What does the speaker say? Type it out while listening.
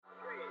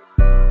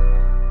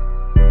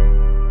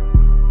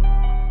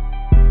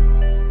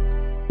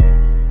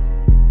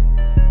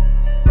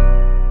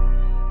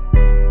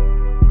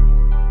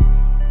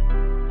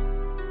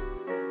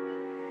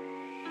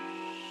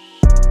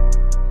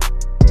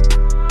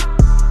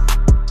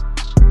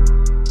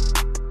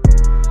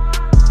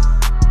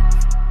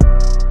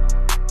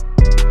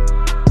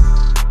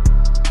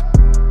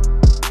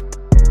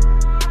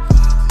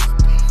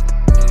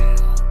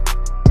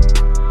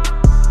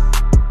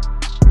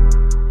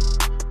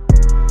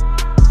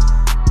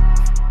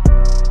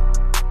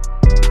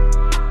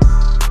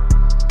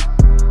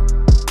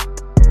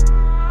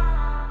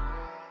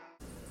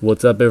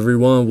What's up,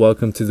 everyone?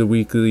 Welcome to the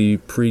weekly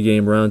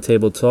pregame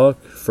roundtable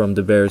talk from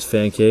the Bears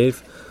Fan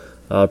Cave,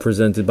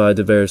 presented by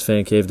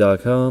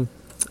thebearsfancave.com.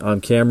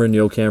 I'm Cameron,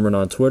 Yo Cameron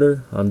on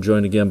Twitter. I'm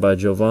joined again by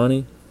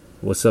Jovanny.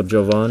 What's up,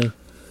 Jovanny?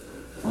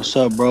 What's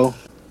up, bro?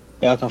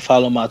 Y'all can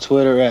follow my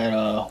Twitter at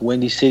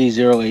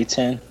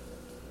WindyCity0810.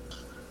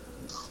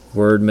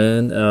 Word,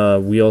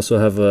 man. We also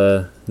have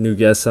a new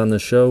guest on the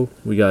show.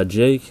 We got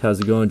Jake.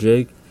 How's it going,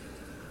 Jake?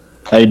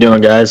 How you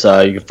doing, guys?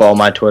 You can follow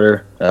my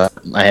Twitter.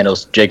 My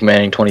handle's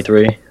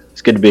JakeManning23.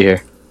 It's good to be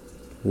here.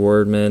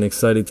 Word, man.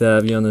 Excited to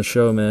have you on the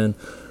show, man.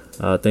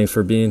 Thanks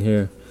for being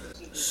here.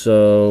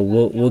 So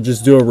we'll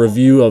just do a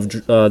review of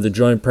the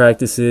joint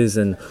practices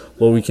and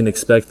what we can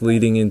expect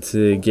leading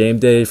into game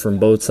day from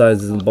both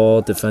sides of the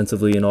ball,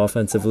 defensively and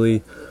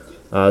offensively.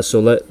 So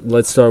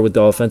let's start with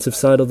the offensive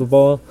side of the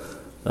ball.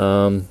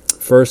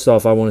 First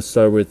off, I want to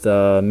start with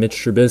Mitch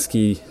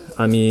Trubisky.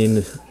 I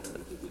mean,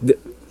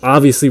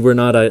 obviously we're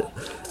not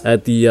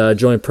at the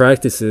joint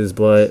practices,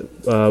 but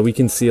we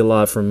can see a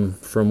lot from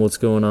what's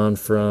going on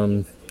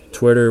from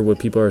Twitter, what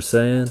people are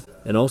saying,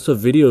 and also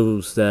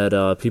videos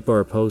that people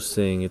are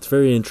posting. It's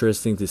very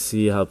interesting to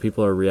see how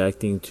people are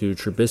reacting to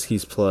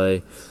Trubisky's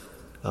play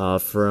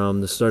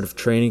from the start of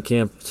training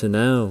camp to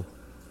now.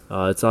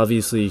 It's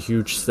obviously a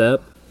huge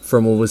step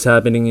from what was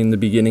happening in the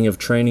beginning of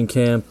training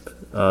camp.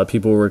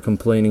 People were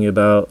complaining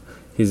about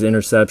his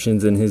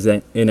interceptions and his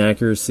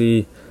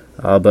inaccuracy.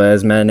 But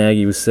as Matt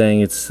Nagy was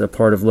saying, it's a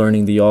part of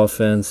learning the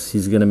offense.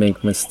 He's going to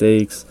make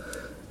mistakes.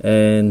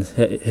 And,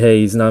 hey,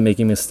 he's not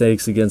making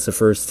mistakes against the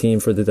first team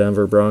for the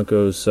Denver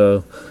Broncos.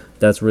 So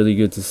that's really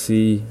good to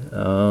see.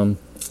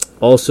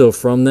 Also,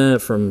 from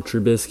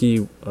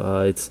Trubisky,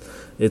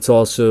 it's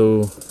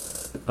also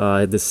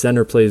the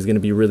center play is going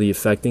to be really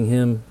affecting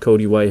him.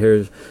 Cody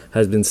Whitehair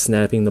has been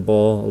snapping the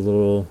ball a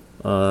little.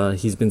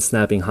 He's been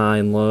snapping high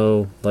and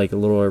low, like a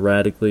little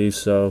erratically.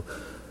 So,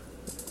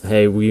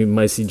 hey, we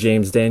might see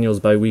James Daniels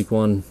by week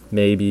 1,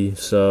 maybe.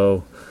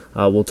 So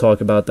we'll talk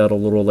about that a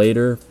little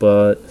later.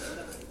 But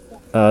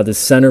the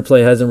center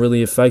play hasn't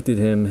really affected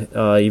him,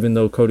 even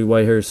though Cody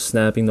Whitehair is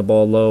snapping the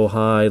ball low,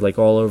 high, like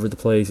all over the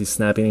place. He's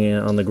snapping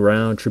it on the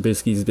ground.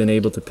 Trubisky's been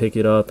able to pick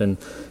it up and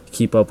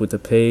keep up with the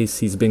pace.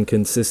 He's been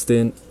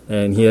consistent,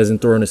 and he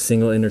hasn't thrown a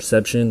single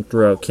interception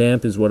throughout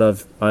camp, is what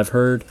I've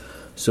heard.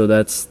 So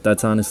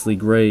that's honestly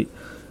great.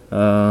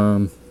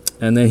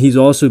 And then he's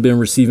also been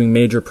receiving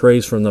major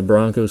praise from the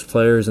Broncos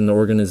players and the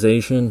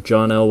organization.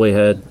 John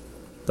Elway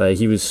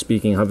he was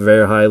speaking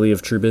very highly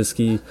of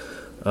Trubisky.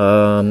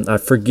 I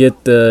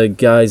forget the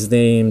guy's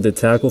name, the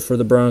tackle for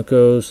the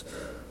Broncos.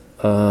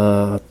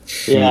 Yeah,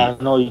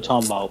 I know what you're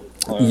talking about.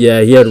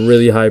 Yeah, he had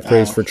really high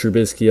praise for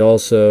Trubisky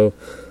also.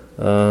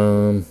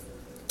 I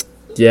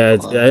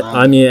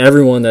mean,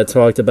 everyone that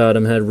talked about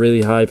him had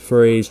really high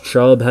praise.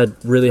 Chubb had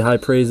really high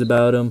praise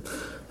about him.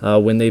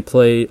 When they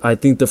played, I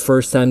think the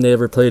first time they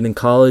ever played in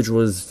college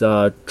was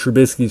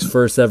Trubisky's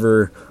first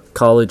ever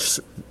college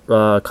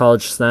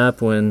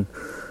snap when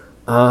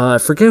I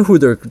forget who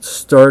their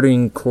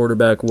starting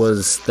quarterback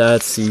was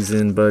that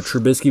season, but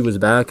Trubisky was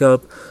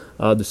backup.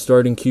 The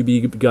starting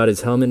QB got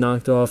his helmet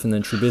knocked off, and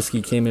then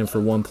Trubisky came in for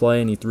one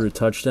play and he threw a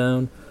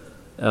touchdown.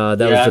 I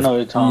know what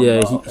you're talking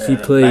about. He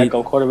played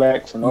backup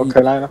quarterback from North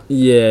Carolina.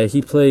 Yeah,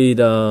 he played.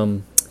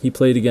 He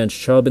played against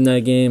Chubb in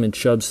that game, and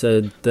Chubb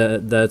said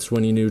that's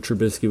when he knew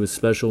Trubisky was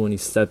special, when he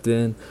stepped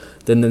in.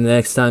 Then the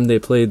next time they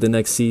played the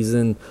next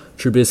season,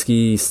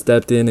 Trubisky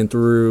stepped in and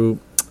threw,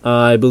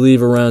 I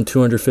believe, around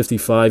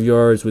 255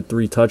 yards with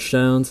 3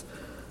 touchdowns.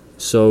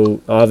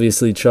 So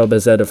obviously Chubb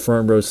has had a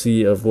front row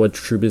seat of what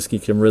Trubisky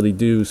can really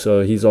do,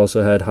 so he's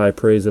also had high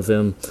praise of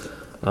him.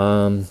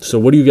 So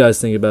what do you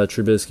guys think about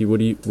Trubisky? What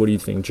do you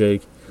think,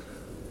 Jake?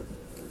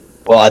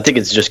 Well, I think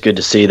it's just good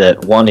to see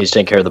that, one, he's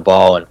taking care of the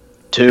ball, and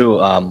two,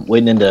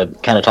 leading into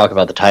kind of talk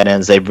about the tight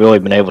ends, they've really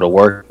been able to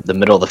work the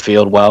middle of the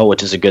field well,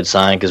 which is a good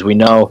sign because we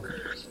know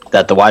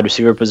that the wide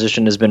receiver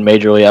position has been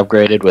majorly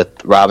upgraded with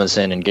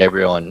Robinson and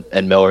Gabriel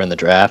and Miller in the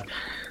draft.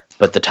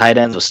 But the tight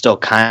ends was still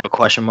kind of a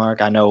question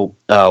mark. I know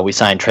we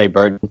signed Trey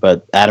Burton,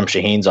 but Adam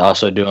Shaheen's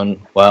also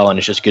doing well, and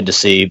it's just good to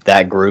see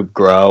that group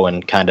grow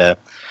and kind of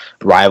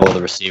rival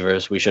the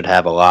receivers. We should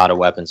have a lot of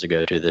weapons to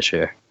go to this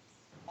year.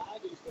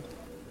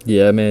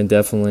 Yeah, man,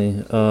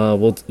 definitely.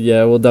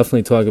 We'll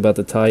definitely talk about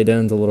the tight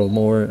ends a little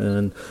more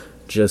in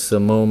just a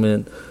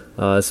moment.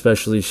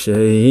 Especially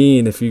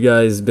Shaheen. If you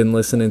guys been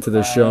listening to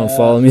the show and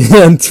follow me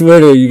on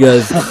Twitter, you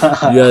guys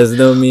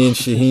know me and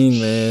Shaheen,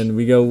 man.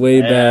 We go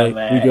way back.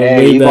 Man. We go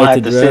way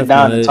back to draft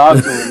night.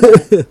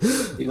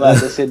 You gonna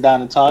have to sit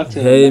down and talk to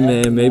him. Hey,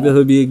 man, maybe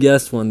he'll be a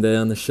guest one day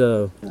on the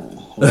show.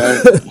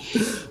 Right.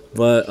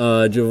 But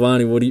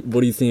Jovanny,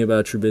 what do you think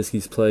about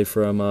Trubisky's play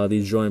from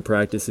these joint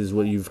practices?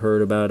 What you've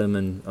heard about him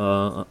and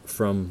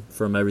from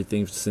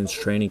everything since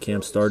training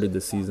camp started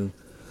this season?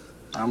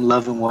 I'm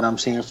loving what I'm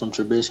seeing from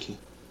Trubisky.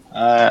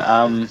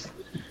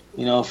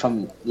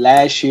 From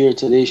last year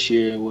to this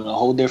year with a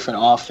whole different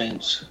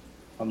offense.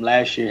 From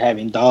last year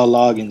having Dawg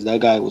Loggins, that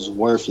guy was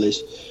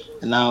worthless.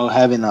 And now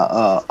having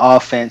a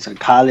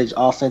college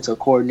offensive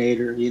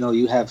coordinator,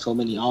 you have so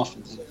many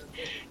offenses.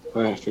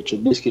 for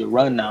Trubisky to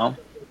run now.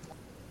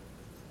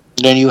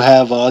 Then you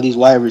have all these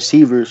wide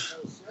receivers,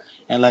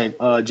 and like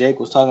Jake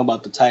was talking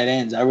about the tight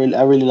ends. I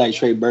really like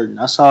Trey Burton.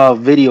 I saw a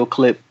video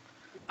clip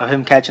of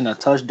him catching a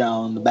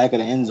touchdown in the back of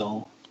the end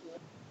zone.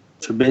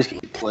 Trubisky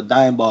threw a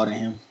dime ball to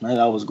him.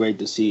 That was great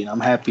to see, and I'm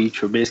happy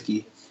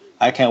Trubisky.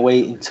 I can't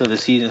wait until the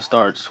season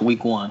starts,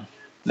 week 1.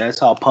 That's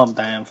how pumped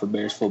I am for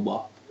Bears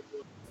football.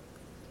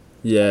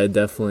 Yeah,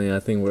 definitely. I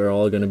think we're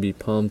all going to be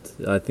pumped.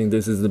 I think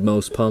this is the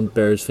most pumped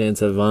Bears fans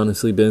have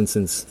honestly been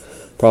since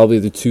probably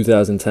the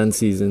 2010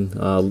 season,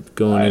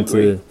 going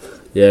into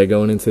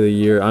the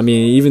year. I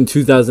mean, even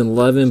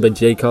 2011, but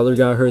Jay Cutler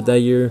got hurt that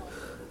year.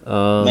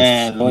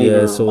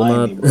 Man, so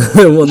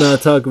we'll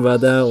not talk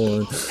about that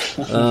one.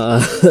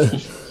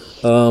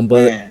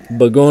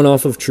 But going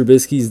off of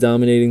Trubisky's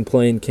dominating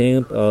play in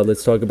camp,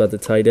 let's talk about the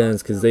tight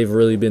ends because they've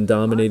really been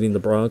dominating the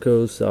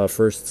Broncos.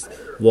 First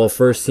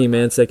team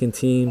and second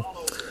team.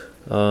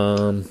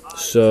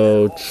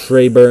 So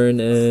Trey Burton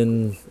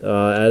and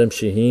Adam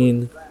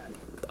Shaheen,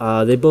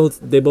 they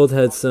both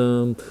had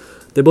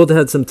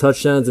some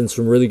touchdowns and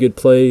some really good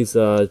plays.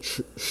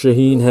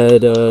 Shaheen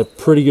had a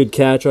pretty good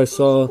catch I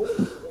saw.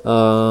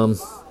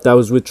 That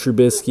was with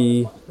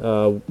Trubisky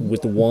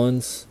with the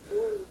ones.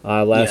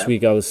 Last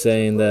week I was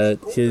saying that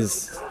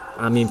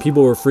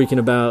people were freaking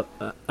out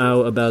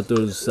about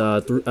those.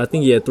 I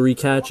think he had 3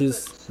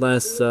 catches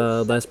last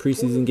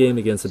preseason game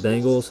against the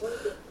Bengals.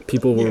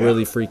 People were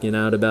really freaking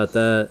out about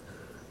that.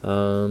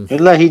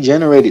 It's like he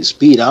generated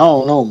speed. I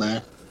don't know,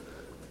 man.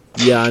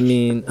 Yeah, I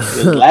mean,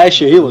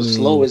 last year he was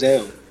slow as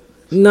hell.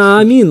 Nah,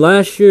 I mean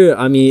last year.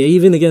 I mean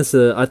even against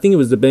I think it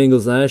was the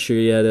Bengals last year.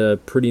 He had a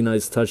pretty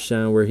nice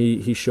touchdown where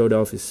he showed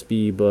off his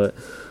speed, but.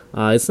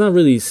 It's not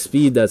really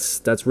speed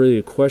that's really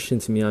a question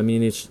to me. I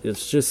mean, it's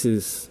just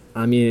it's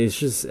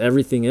just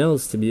everything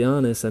else, to be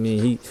honest. I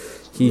mean,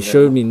 he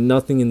showed me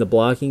nothing in the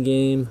blocking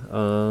game.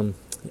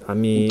 I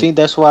mean, you think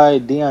that's why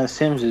Deion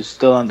Sims is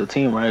still on the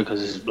team, right? Because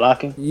he's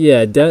blocking.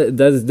 Yeah, that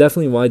is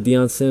definitely why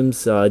Deion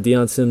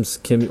Sims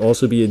can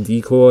also be a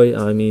decoy.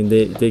 I mean,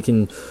 they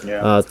can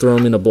throw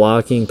him in a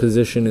blocking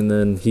position, and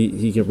then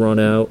he can run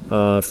out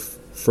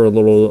for a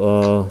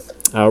little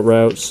out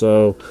route.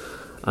 So.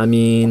 I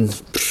mean,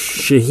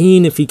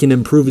 Shaheen, if he can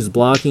improve his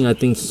blocking, I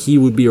think he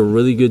would be a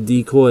really good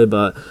decoy.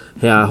 But,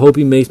 hey, I hope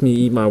he makes me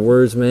eat my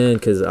words, man,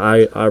 because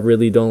I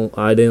really don't.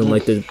 I didn't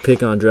like to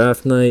pick on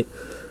draft night.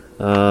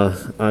 I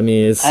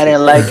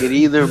didn't like it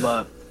either,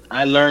 but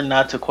I learned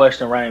not to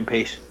question Ryan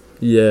Pace.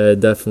 Yeah,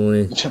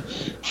 definitely.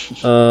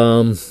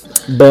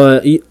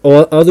 But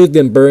other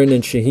than Burton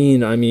and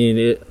Shaheen, I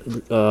mean,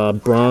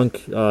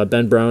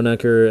 Ben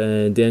Brownecker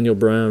and Daniel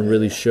Brown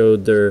really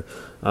showed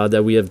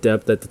that we have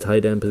depth at the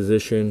tight end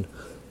position.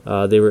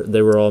 They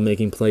were all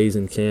making plays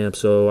in camp,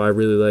 so I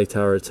really liked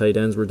how our tight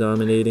ends were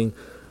dominating.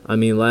 I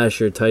mean,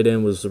 last year tight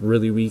end was a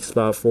really weak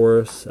spot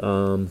for us.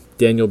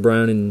 Daniel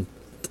Brown and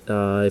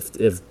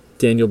if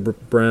Daniel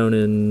Brown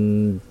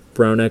and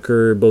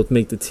Brownecker both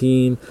make the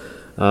team,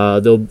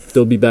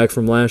 they'll be back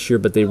from last year,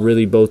 but they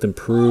really both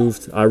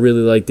improved. I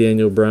really like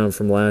Daniel Brown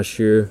from last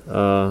year.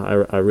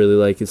 I really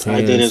like his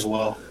hands. I did as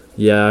well.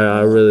 Yeah,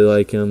 I really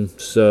like him.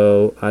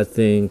 So I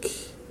think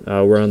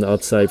we're on the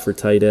upside for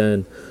tight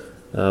end.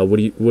 What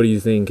do you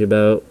think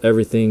about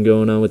everything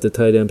going on with the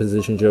tight end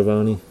position,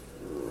 Jovanny?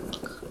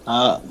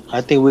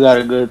 I think we got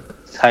a good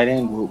tight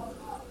end group.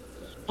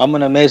 I'm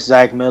gonna miss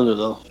Zach Miller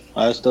though.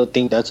 I still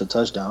think that's a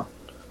touchdown.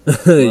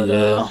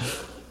 Yeah.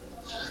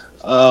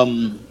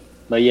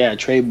 But yeah,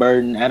 Trey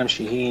Burton, Adam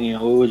Shaheen,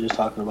 we were just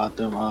talking about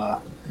them.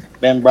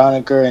 Ben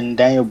Brownecker and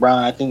Daniel Brown,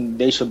 I think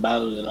they should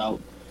battle it out,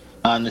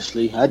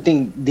 honestly. I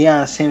think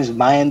Deion Sims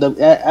might end up,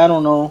 I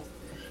don't know.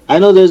 I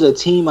know there's a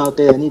team out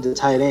there that needs a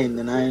tight end,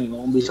 and I ain't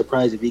going to be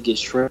surprised if he gets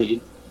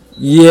traded.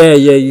 Yeah,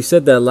 you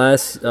said that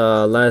last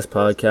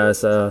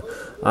podcast.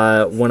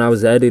 When I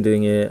was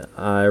editing it,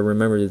 I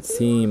remember the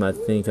team. I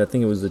think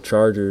it was the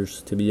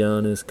Chargers, to be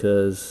honest,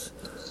 because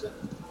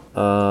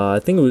I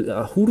think it was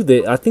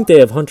I think they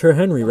have Hunter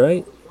Henry,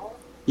 right?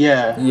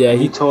 Yeah. Yeah,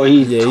 he tore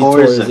his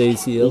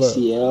ACL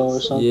or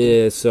something.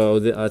 Yeah,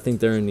 so I think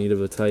they're in need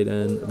of a tight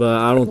end, but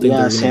I don't think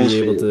they're going to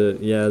be able to.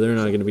 Yeah, they're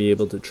not going to be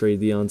able to trade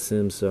Deion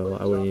Sims, so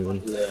I wouldn't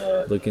even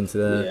look into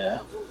that. Yeah.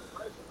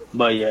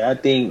 But yeah, I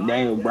think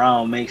Daniel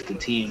Brown makes the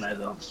team as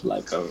a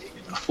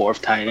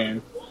fourth tight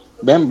end.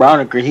 Ben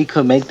Brownecker, he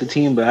could make the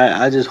team, but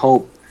I just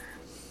hope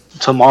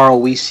tomorrow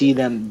we see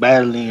them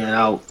battling it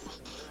out,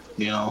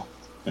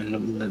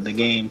 in the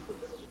game.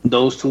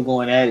 Those two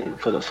going at it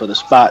for the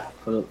spot,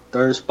 for the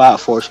third spot,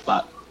 fourth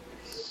spot.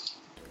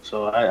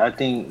 So I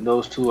think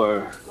those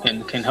two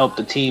can help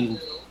the team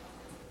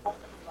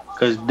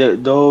because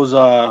those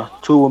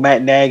two with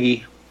Matt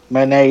Nagy.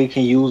 Matt Nagy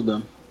can use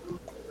them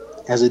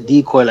as a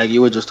decoy, like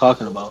you were just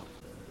talking about.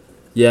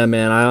 Yeah,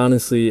 man. I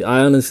honestly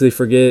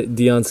forget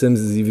Deion Sims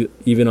is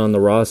even on the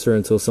roster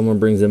until someone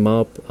brings him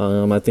up.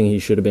 I think he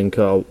should have been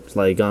cut.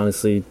 Like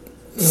honestly,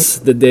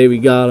 the day we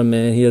got him,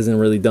 man, he hasn't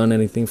really done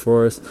anything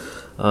for us.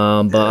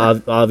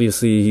 But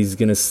obviously he's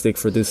gonna stick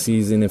for this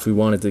season. If we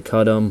wanted to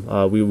cut him,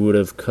 we would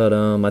have cut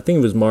him. I think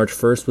it was March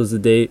 1st was the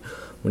date.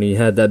 when he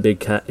had that big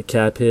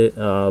cap hit,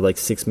 like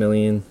 $6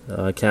 million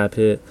cap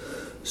hit.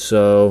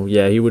 So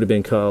yeah, he would have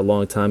been cut a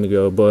long time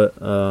ago.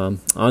 But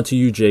on to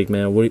you, Jake,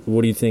 man. What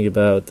do you think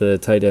about the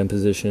tight end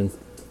position?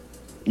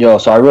 Yo,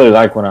 so I really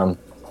like what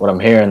I'm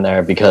hearing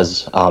there,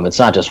 because it's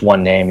not just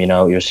one name. You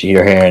know,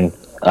 you're hearing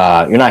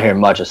you're not hearing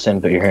much of Sim,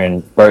 but you're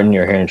hearing Burton,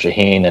 you're hearing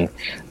Shaheen, and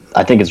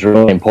I think it's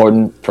really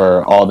important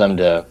for all of them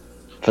to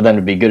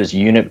be good as a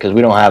unit, because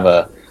we don't have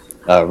a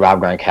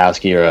Rob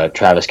Gronkowski or a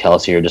Travis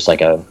Kelce or just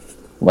like a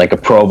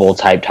Pro Bowl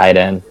type tight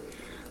end.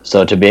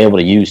 So to be able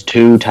to use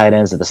two tight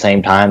ends at the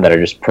same time that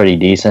are just pretty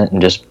decent,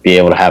 and just be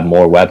able to have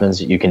more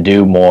weapons, you can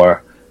do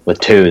more with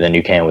two than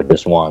you can with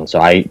just one. So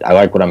I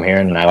like what I'm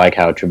hearing, and I like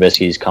how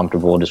Trubisky's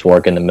comfortable just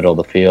working the middle of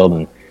the field,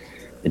 and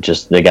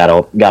they got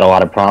a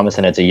lot of promise,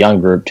 and it's a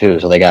young group too,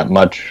 so they got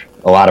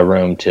a lot of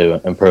room to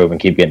improve and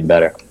keep getting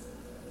better.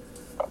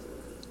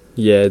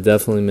 Yeah,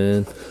 definitely,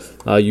 man.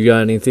 You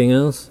got anything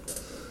else?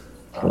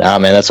 Nah,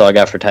 man, that's all I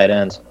got for tight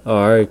ends.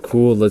 All right,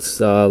 cool.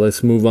 Let's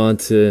move on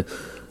to.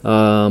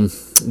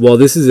 Well,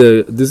 this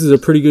is a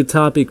pretty good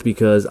topic,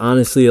 because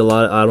honestly,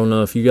 I don't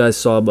know if you guys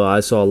saw, but I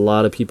saw a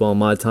lot of people on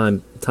my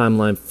timeline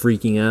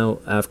freaking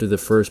out after the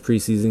first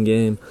preseason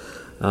game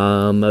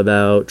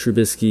about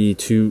Trubisky,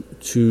 two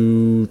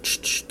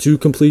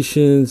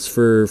completions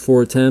for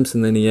 4 attempts,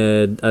 and then he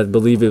had, I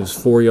believe it was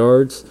 4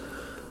 yards.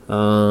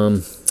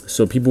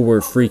 So people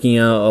were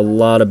freaking out a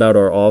lot about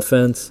our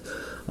offense.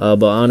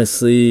 But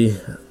honestly,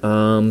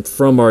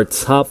 from our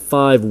top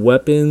 5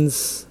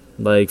 weapons,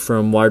 like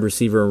from wide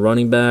receiver and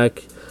running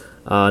back,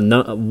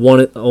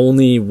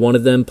 only one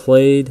of them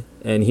played,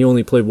 and he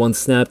only played 1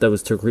 snap. That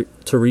was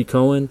Tariq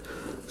Cohen.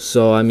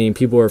 So, I mean,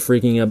 people are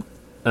freaking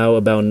out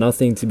about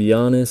nothing, to be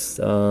honest.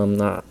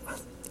 But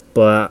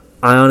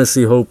I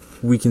honestly hope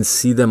we can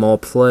see them all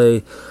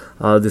play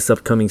this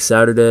upcoming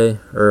Saturday.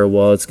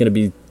 It's going to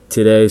be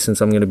today, since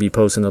I'm going to be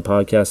posting the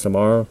podcast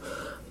tomorrow.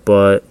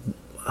 But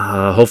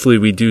hopefully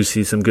we do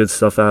see some good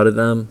stuff out of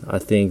them. I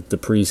think the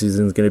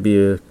preseason is going to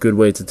be a good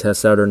way to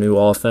test out our new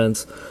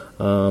offense.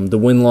 The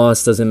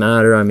win-loss doesn't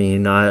matter. I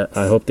mean, I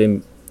hope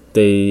I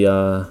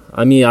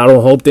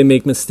don't hope they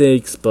make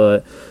mistakes,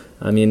 but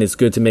I mean, it's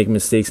good to make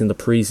mistakes in the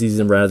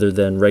preseason rather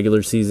than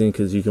regular season,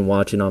 because you can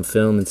watch it on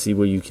film and see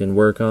what you can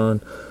work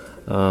on.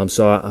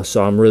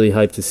 So I'm really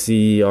hyped to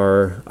see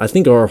I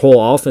think our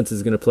whole offense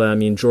is going to play. I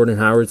mean, Jordan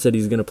Howard said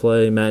he's going to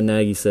play. Matt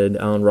Nagy said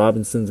Allen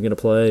Robinson's going to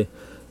play.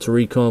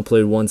 Tariq Cohen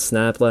played 1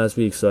 snap last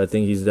week, so I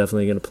think he's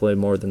definitely going to play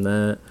more than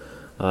that.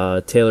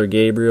 Taylor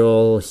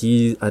Gabriel,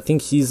 I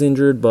think he's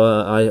injured,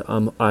 but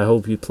I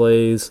hope he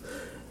plays.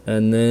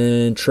 And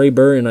then Trey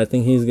Burton, I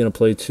think he's going to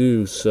play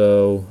too.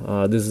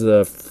 So this is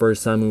the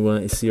first time we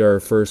want to see our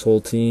first whole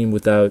team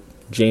without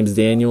James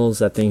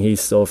Daniels. I think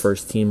he's still a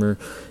first teamer,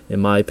 in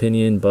my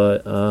opinion.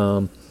 But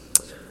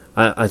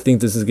I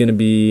think this is going to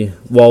be,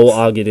 well,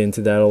 I'll get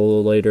into that a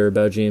little later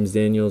about James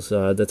Daniels.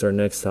 That's our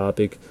next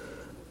topic.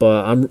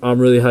 But I'm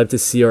really hyped to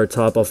see our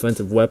top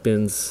offensive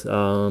weapons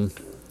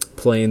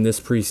play in this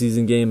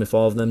preseason game, if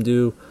all of them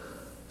do.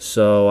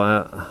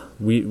 So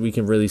we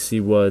can really see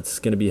what's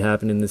going to be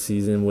happening this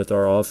season with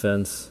our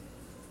offense.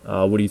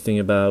 What do you think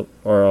about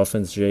our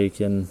offense,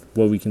 Jake, and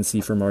what we can see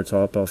from our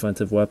top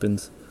offensive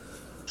weapons?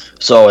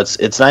 So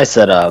it's nice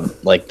that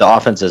the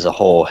offense as a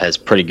whole has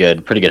pretty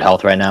good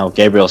health right now.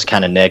 Gabriel's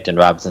kind of nicked, and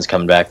Robinson's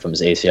coming back from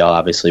his ACL,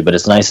 obviously. But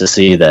it's nice to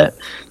see that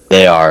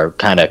they are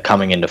kind of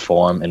coming into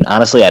form. And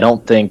honestly, I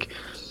don't think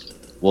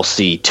we'll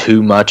see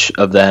too much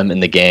of them in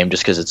the game,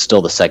 just because it's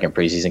still the second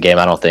preseason game.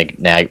 I don't think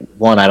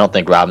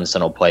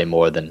Robinson will play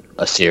more than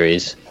a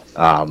series.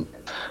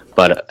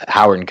 But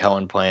Howard and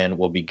Cohen playing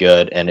will be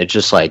good, and it's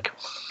just like,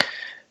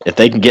 if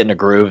they can get in a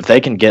groove, if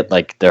they can get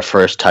their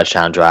first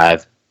touchdown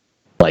drive,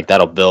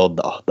 that'll build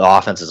the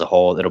offense as a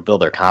whole. It'll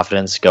build their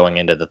confidence going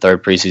into the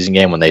third preseason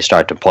game when they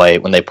start to play.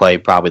 When they play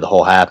probably the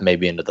whole half,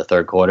 maybe into the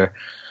third quarter.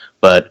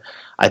 But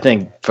I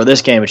think for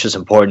this game, it's just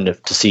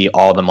important to see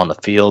all of them on the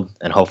field,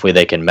 and hopefully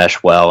they can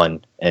mesh well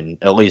and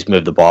at least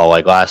move the ball.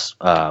 Like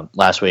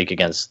last week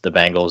against the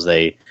Bengals,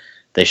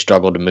 they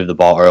struggled to move the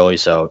ball early,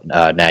 so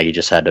Nagy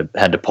just had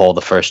to pull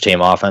the first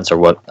team offense, or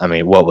what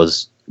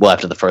was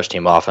left of the first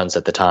team offense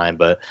at the time.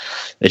 But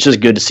it's just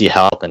good to see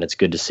health, and it's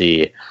good to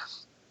see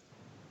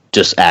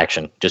just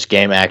action, just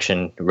game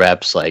action,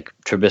 reps. Like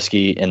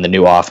Trubisky in the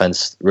new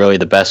offense, really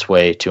the best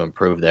way to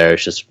improve there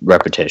is just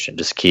repetition.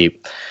 Just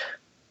keep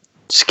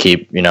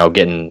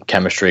getting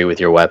chemistry with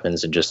your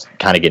weapons and just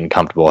kind of getting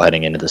comfortable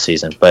heading into the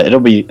season. But it'll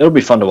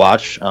be fun to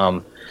watch.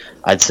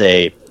 I'd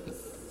say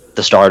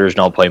the starters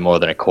don't play more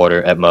than a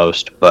quarter at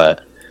most,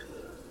 but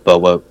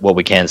what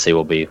we can see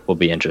will be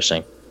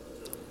interesting.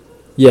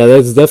 Yeah,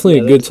 that's definitely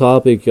a good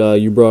topic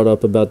you brought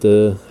up about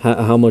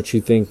how much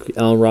you think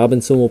Allen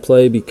Robinson will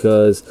play,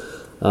 because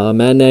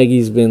Matt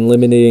Nagy's been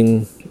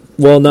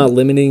not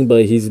limiting,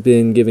 but he's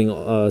been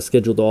giving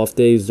scheduled off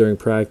days during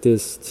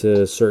practice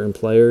to certain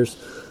players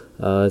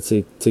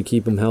to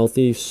keep them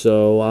healthy.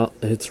 So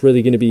it's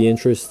really going to be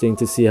interesting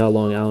to see how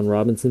long Allen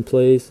Robinson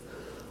plays.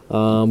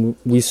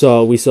 We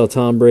saw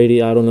Tom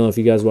Brady. I don't know if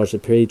you guys watched the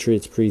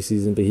Patriots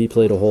preseason, but he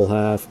played a whole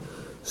half.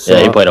 So,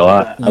 Yeah, he played a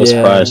lot. I was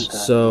surprised.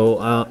 So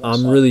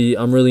I'm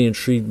really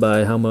intrigued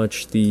by how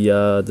much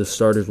the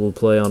starters will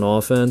play on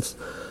offense.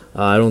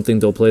 I don't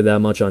think they'll play that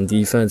much on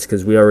defense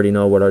because we already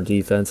know what our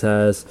defense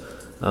has.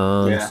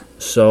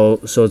 So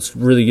it's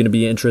really going to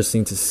be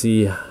interesting to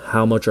see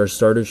how much our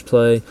starters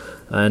play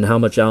and how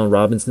much Allen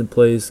Robinson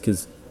plays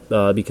because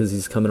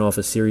he's coming off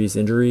a serious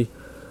injury.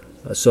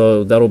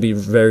 So that'll be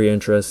very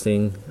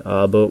interesting.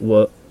 But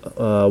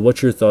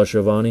what's your thoughts,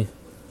 Jovanny?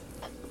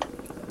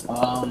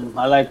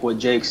 I like what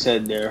Jake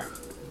said there.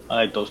 I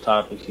like those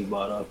topics he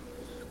brought up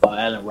about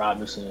Allen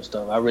Robinson and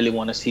stuff. I really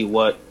want to see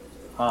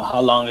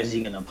how long is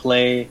he gonna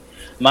play.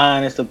 My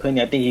honest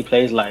opinion, I think he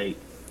plays like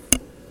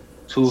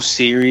 2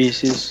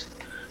 series.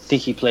 I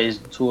think he plays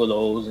 2 of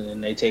those, and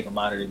then they take him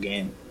out of the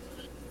game.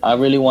 I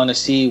really want to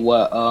see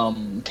what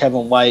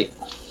Kevin White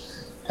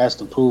has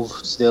to prove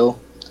still.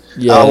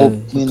 Yeah, I hope,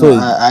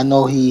 I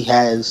know he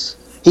has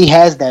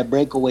that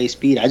breakaway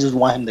speed. I just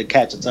want him to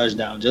catch a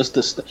touchdown, just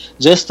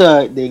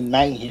to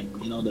ignite him,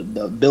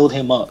 to build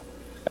him up.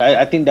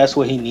 I think that's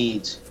what he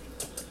needs.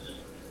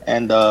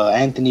 And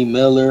Anthony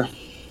Miller,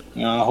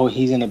 I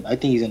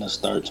think he's gonna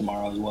start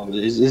tomorrow as well.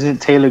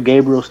 Isn't Taylor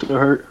Gabriel still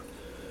hurt?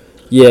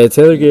 Yeah,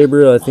 Taylor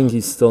Gabriel, I think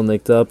he's still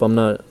nicked up. I'm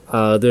not.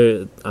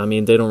 They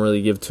don't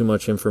really give too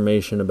much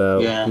information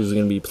about who's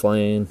going to be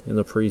playing in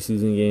the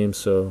preseason game.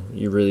 So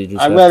you really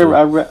just. I read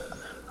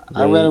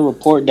a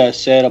report that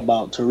said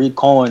about Tariq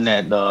Cohen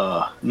that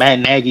Matt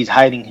Nagy's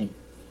hiding him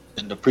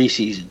in the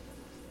preseason.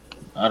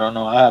 I don't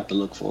know. I have to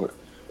look for it.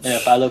 And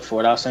if I look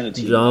for it, I'll send it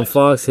to you. John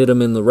Fox hit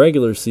him in the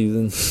regular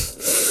season.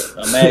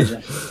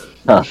 Imagine.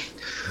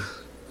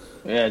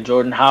 Yeah,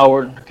 Jordan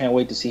Howard. I can't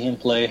wait to see him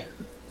play.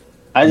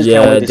 I just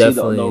can't wait to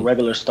see the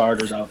regular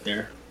starters out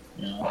there.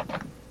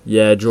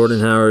 Yeah, Jordan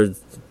Howard.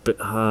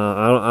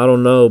 I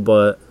don't know,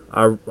 but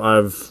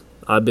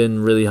I've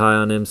been really high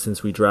on him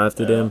since we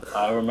drafted him.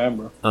 I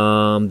remember.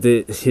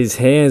 His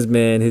hands,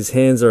 man, his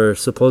hands are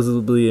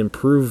supposedly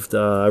improved.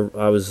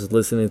 I was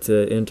listening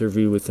to an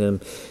interview with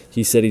him.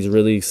 He said he's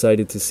really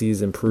excited to see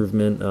his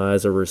improvement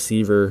as a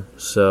receiver.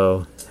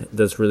 So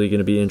that's really going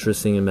to be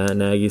interesting in Matt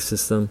Nagy's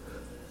system.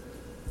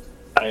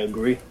 I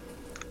agree.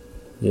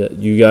 Yeah,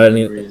 you got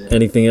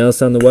anything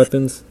else on the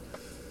weapons?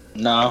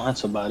 No,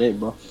 that's about it,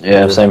 bro.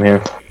 Yeah, same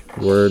here.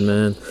 Word,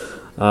 man.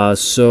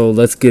 So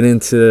let's get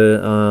into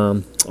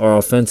our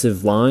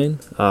offensive line.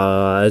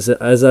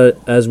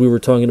 As we were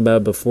talking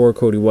about before,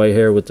 Cody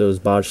Whitehair with those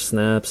botched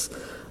snaps.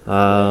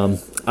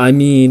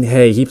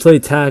 He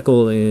played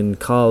tackle in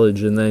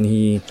college, and then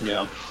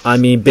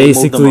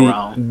basically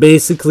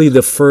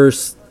the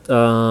first,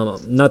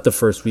 not the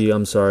first week.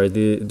 I'm sorry,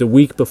 the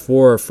week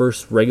before our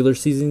first regular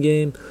season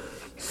game.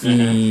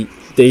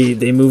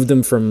 They moved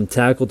him from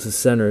tackle to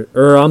center,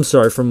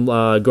 from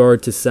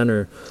guard to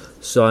center.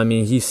 So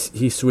he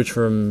switched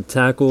from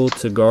tackle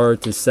to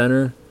guard to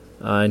center,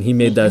 and he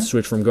made that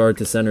switch from guard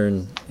to center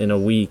in a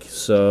week.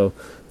 So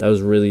that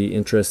was really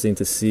interesting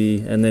to see.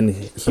 And then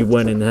he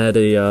went and had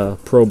a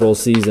Pro Bowl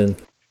season.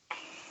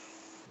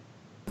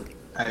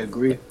 I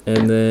agree.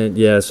 And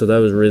then so that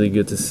was really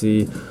good to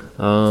see.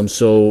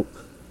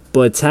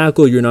 But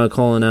tackle, you're not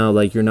calling out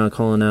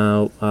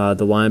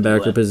the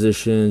linebacker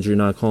positions. You're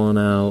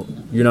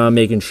not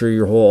making sure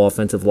your whole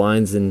offensive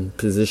line's in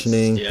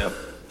positioning. Yeah.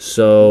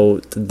 So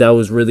that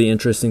was really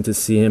interesting to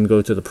see him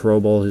go to the Pro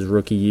Bowl his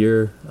rookie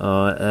year,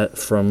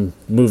 from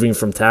moving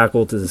from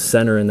tackle to the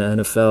center in the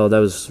NFL. That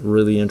was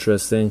really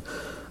interesting.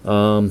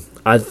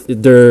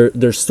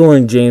 They're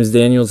storing James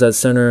Daniels at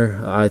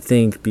center, I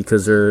think,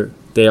 because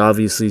they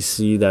obviously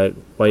see that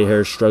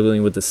Whitehair is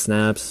struggling with the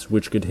snaps,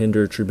 which could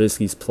hinder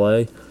Trubisky's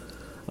play.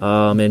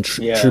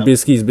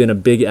 Trubisky's been a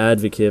big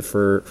advocate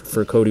for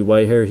Cody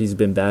Whitehair. He's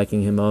been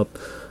backing him up.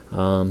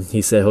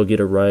 He said he'll get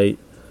it right.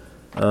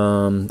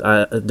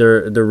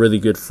 They're really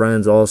good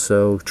friends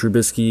also.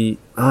 Trubisky,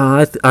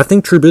 I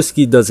think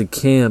Trubisky does a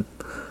camp.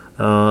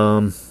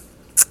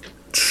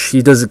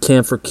 He does a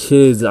camp for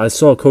kids. I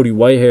saw Cody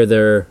Whitehair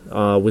there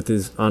on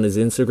his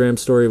Instagram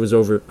story.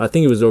 I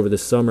think it was over the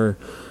summer.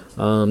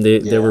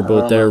 They were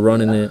both there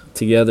running it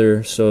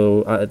together,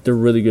 so they're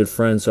really good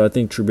friends. So I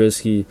think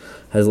Trubisky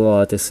has a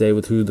lot to say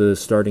with who the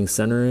starting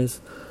center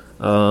is.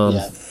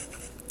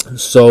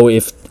 So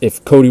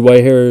if Cody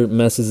Whitehair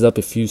messes up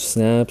a few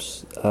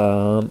snaps,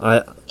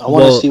 I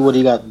want to see what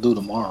he got to do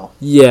tomorrow.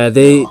 Yeah,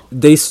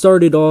 they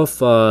started off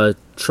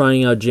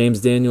trying out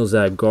James Daniels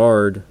at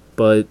guard,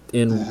 but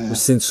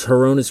since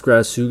Hronis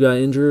Grasu got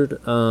injured,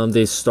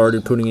 they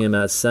started putting him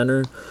at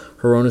center.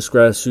 Hronis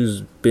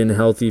Grasu's been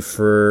healthy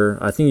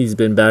he's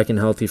been back and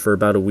healthy for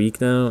about a week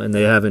now, and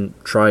they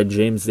haven't tried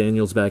James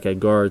Daniels back at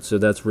guard, so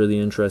that's really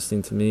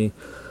interesting to me.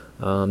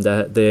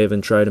 That they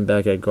haven't tried him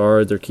back at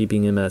guard. They're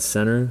keeping him at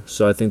center,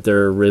 so I think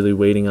they're really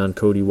waiting on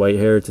Cody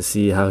Whitehair to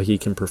see how he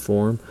can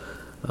perform.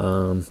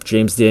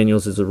 James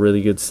Daniels is a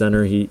really good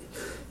center.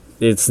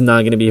 It's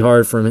not going to be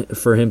hard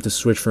for him to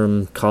switch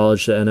from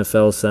college to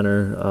NFL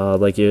center,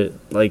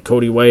 like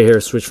Cody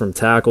Whitehair switched from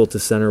tackle to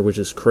center, which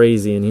is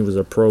crazy, and he was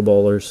a Pro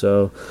Bowler,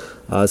 so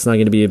it's not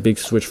going to be a big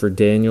switch for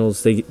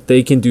Daniels.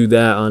 They can do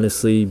that,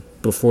 honestly,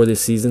 before the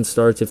season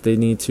starts if they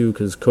need to,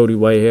 because Cody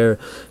Whitehair,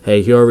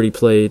 hey, he already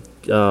played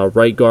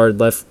right guard,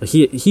 left.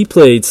 He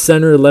played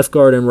center, left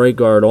guard, and right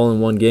guard all in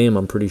one game.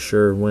 I'm pretty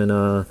sure when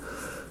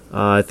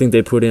I think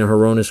they put in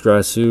Hronis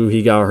Grasu.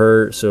 He got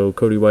hurt, so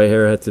Cody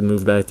Whitehair had to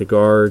move back to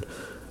guard.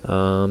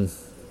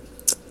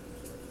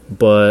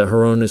 But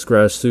Hronis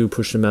Grasu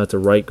pushed him out to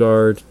right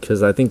guard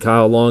because I think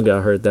Kyle Long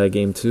got hurt that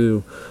game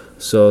too.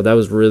 So that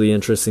was really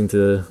interesting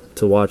to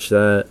watch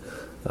that.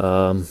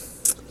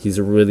 He's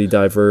a really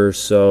diverse.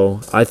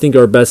 So I think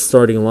our best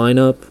starting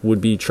lineup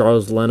would be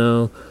Charles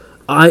Leno.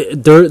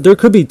 There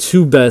could be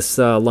two best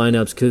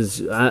lineups because,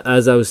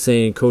 as I was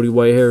saying, Cody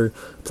Whitehair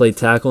played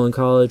tackle in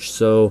college.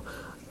 So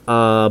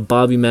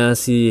Bobby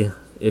Massey,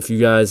 if you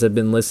guys have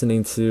been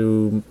listening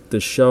to the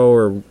show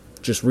or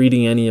just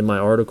reading any of my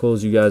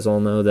articles, you guys all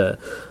know that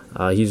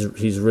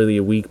he's really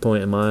a weak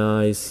point in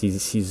my eyes.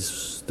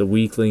 He's the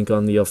weak link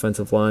on the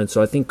offensive line.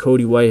 So I think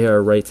Cody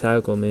Whitehair, right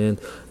tackle, man,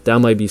 that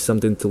might be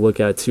something to look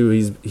at too.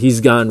 He's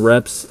gotten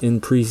reps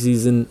in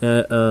preseason,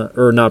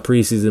 or not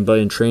preseason, but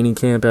in training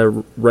camp at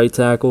right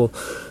tackle.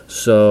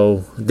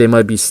 So they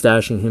might be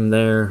stashing him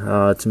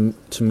there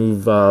to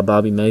move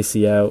Bobby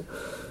Massey out.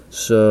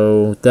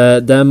 So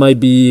that might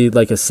be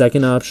like a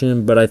second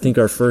option, but I think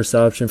our first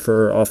option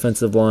for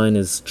offensive line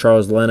is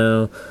Charles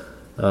Leno,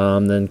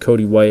 then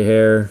Cody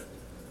Whitehair,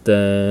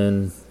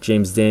 then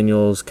James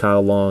Daniels,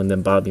 Kyle Long,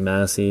 then Bobby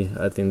Massey.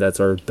 I think that's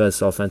our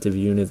best offensive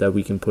unit that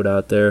we can put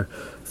out there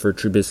for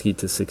Trubisky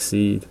to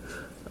succeed.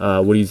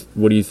 What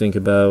do you think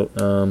about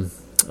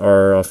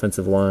our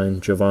offensive line,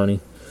 Jovanny?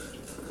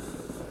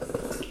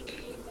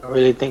 I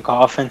really think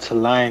our offensive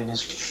line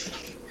is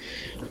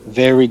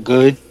very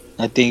good.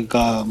 I think,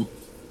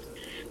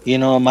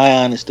 in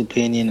my honest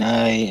opinion,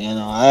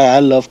 I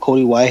love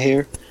Cody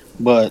Whitehair,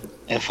 but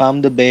if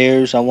I'm the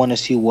Bears, I want to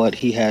see what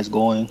he has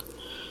going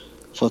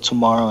for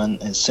tomorrow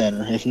and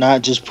center. If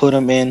not, just put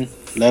him in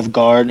left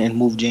guard and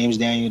move James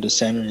Daniel to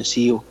center and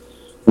see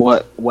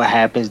what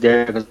happens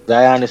there. Because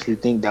I honestly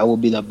think that will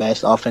be the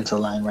best offensive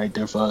line right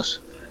there for us.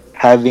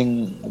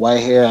 Having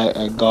Whitehair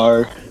at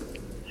guard,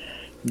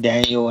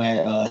 Daniel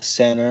at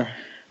center,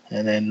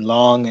 and then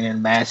Long, and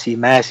then Massey.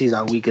 Massey's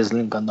our weakest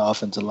link on the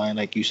offensive line,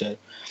 like you said.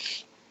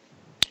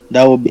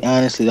 That would be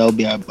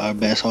our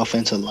best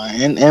offensive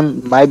line,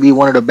 and might be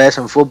one of the best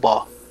in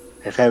football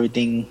if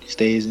everything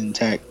stays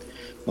intact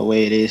the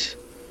way it is.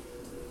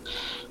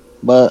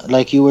 But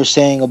like you were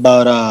saying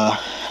about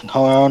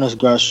Hronis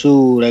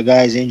Grasu, that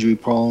guy's injury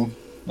prone.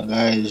 The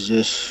guy is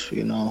just,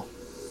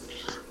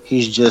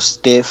 he's just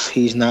stiff.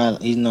 He's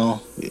not, I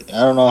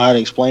don't know how to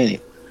explain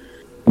it.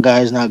 The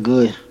guy's not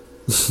good.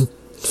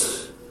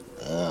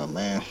 Oh,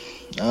 man.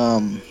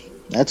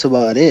 That's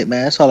about it,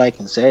 man. That's all I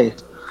can say.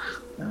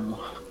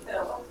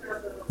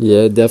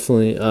 Yeah,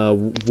 definitely.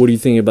 What do you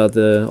think about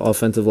the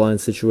offensive line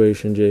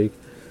situation, Jake?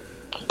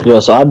 Yeah,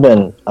 so I've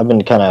been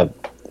kind of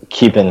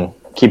keeping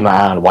my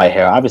eye on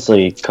Whitehair.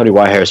 Obviously, Cody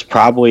Whitehair is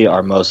probably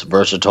our most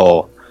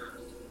versatile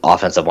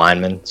offensive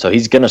lineman, so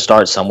he's going to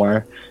start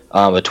somewhere.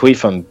 A tweet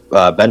from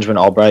Benjamin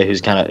Albright,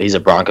 he's a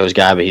Broncos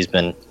guy, but he's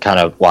been kind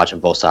of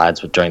watching both sides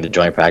during the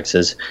joint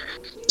practices.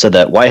 Said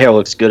that Whitehair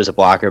looks good as a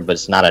blocker, but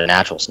it's not a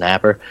natural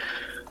snapper.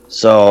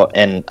 So,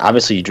 and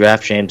obviously you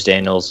draft James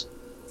Daniels,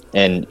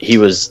 and he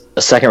was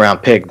a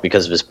second-round pick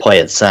because of his play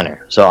at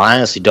center. So I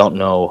honestly don't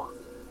know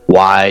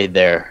why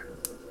they're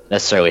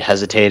necessarily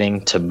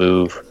hesitating to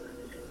move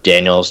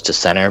Daniels to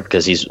center,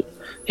 because he's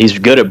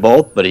good at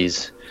both, but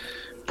he's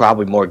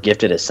probably more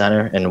gifted at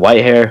center. And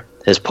Whitehair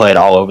has played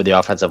all over the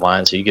offensive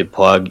line, so you could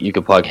plug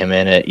him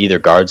in at either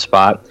guard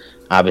spot.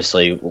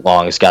 Obviously,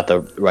 Long's got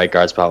the right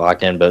guard spot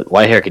locked in, but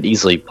Whitehair could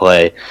easily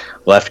play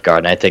left guard,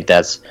 and I think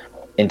that's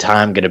in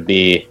time going to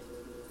be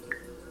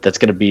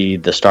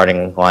the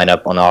starting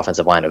lineup on the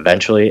offensive line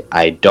eventually.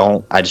 I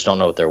just don't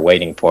know what they're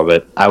waiting for,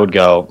 but I would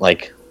go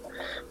like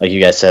you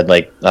guys said,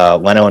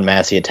 Leno and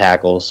Massey at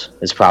tackles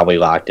is probably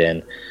locked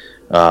in.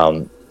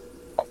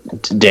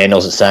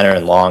 Daniels at center,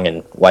 and Long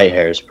and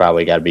Whitehair is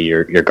probably got to be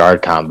your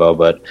guard combo.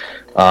 But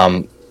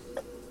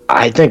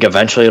I think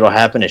eventually it'll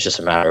happen. It's just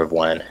a matter of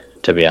when,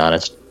 to be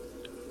honest.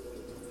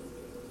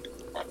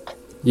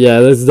 Yeah,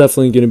 that's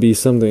definitely going to be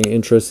something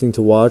interesting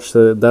to watch.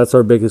 That's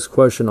our biggest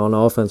question on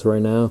offense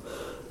right now.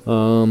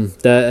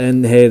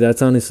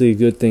 That's honestly a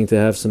good thing to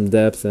have some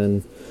depth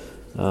and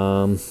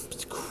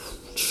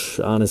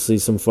honestly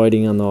some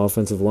fighting on the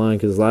offensive line,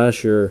 because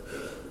last year,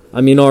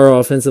 our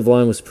offensive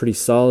line was pretty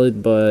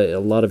solid, but a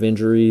lot of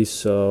injuries,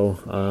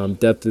 so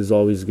depth is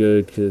always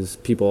good because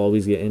people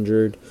always get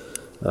injured.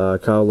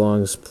 Kyle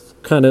Long's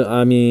kind of,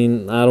 I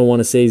don't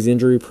want to say he's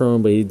injury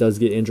prone, but he does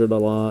get injured a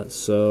lot,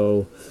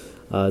 so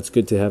it's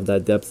good to have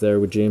that depth there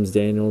with James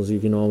Daniels. You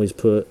can always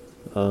put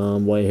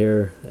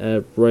Whitehair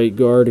at right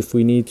guard if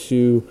we need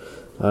to.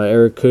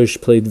 Eric Kush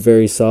played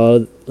very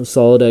solid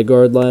at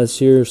guard last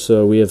year,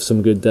 so we have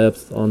some good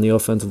depth on the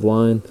offensive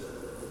line.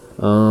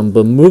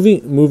 But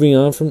moving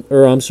on from,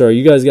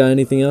 you guys got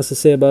anything else to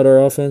say about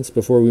our offense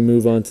before we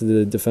move on to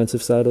the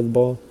defensive side of the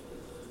ball?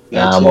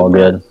 Yeah, I'm all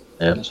good.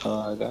 Yeah. That's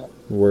all I got.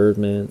 Word,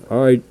 man.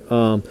 All right.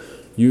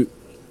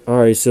 All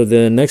right, so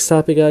the next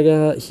topic I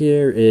got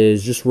here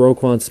is just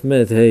Roquan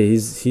Smith. Hey,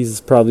 he's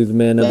probably the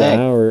man of the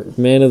hour,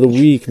 man of the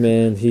week,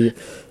 man. He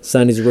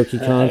signed his rookie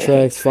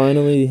contract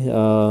finally.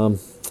 What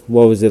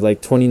was it,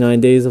 like 29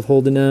 days of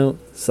holding out,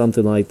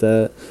 something like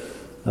that.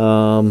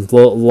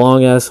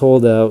 Long ass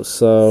holdout.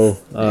 So,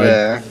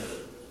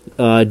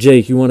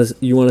 Jake, you want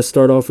to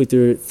start off with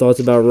your thoughts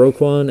about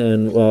Roquan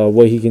and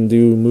what he can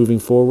do moving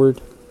forward?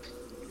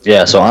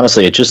 Yeah, so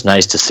honestly, it's just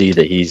nice to see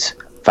that he's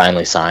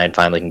finally signed,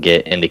 finally can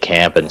get into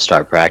camp and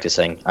start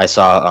practicing. I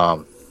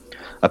saw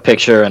a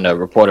picture and a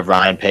report of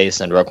Ryan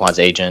Pace and Roquan's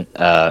agent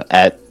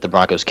at the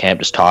Broncos camp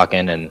just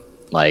talking and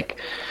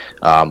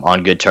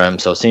on good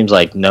terms. So it seems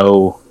like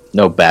no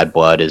bad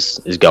blood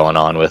is going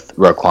on with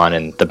Roquan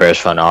and the Bears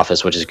front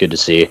office, which is good to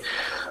see.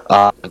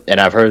 And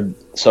I've heard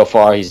so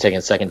far he's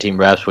taking second team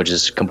reps, which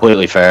is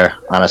completely fair.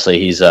 Honestly,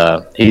 he's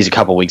a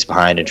couple weeks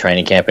behind in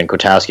training camp, and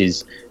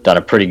Kwiatkowski's done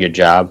a pretty good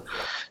job.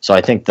 So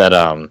I think that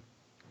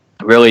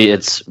really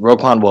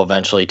Roquan will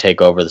eventually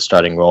take over the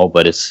starting role,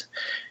 but it's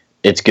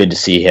good to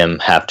see him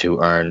have to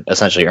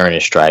essentially earn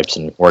his stripes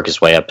and work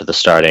his way up to the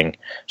starting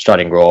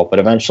role. But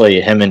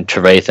eventually, him and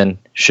Trevathan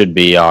should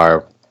be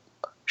our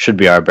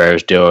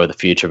Bears duo of the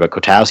future. But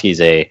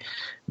Kwiatkowski's a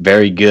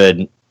very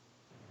good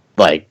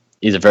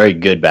he's a very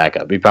good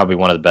backup. He's probably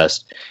one of the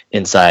best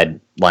inside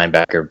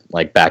linebacker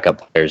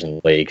backup players in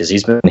the league because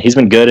he's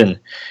been good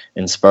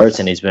in spurts,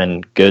 and he's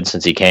been good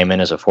since he came in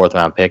as a 4th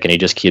round pick, and he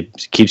just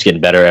keeps getting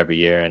better every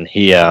year. And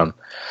he I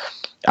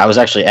was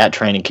actually at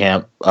training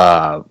camp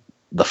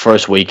the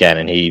first weekend,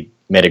 and he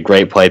made a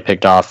great play,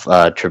 picked off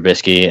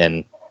Trubisky,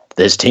 and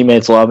his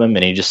teammates love him,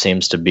 and he just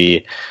seems to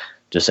be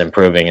just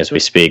improving as we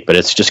speak. But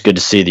it's just good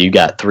to see that you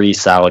got 3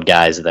 solid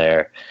guys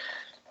there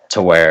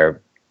to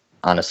where,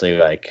 honestly,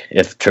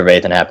 if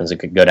Trevathan happens to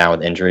go down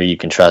with injury, you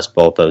can trust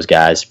both those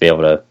guys to be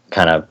able to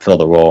kind of fill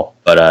the role.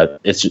 But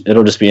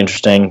it'll just be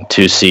interesting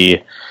to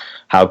see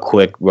how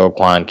quick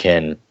Roquan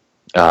can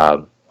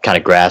kind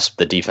of grasp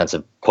the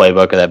defensive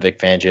playbook that Vic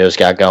Fangio's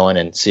got going,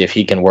 and see if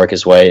he can work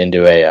his way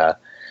into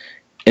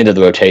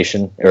the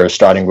rotation or a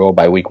starting role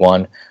by week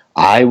 1.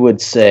 I would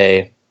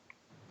say,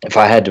 if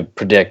I had to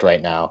predict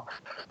right now,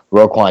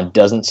 Roquan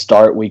doesn't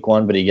start week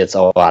 1, but he gets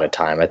a lot of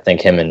time. I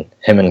think him and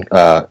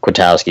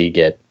Kwiatkowski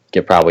get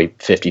probably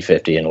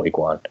 50-50 in week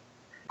 1.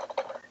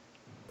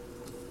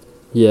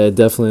 Yeah,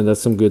 definitely. That's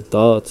some good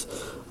thoughts.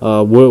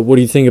 What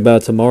do you think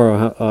about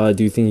tomorrow?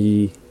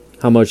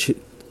 How much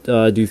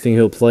do you think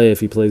he'll play,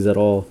 if he plays at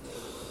all?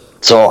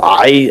 So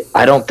I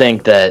don't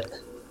think that.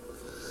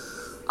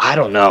 I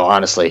don't know,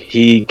 honestly.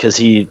 He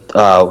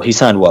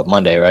signed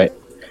Monday, right?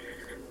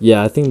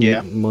 Yeah, I think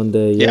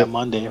Monday. Yeah,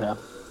 Monday. Yeah.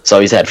 So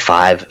he's had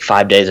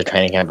five days of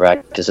training camp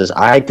practices.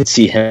 I could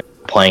see him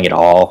playing it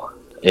all.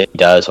 If he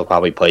does, he'll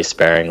probably play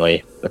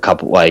sparingly,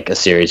 a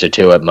series or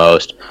 2 at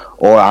most.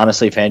 Or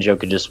honestly, Fangio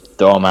could just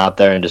throw him out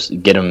there and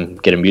just get him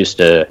used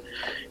to,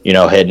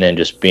 hitting and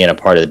just being a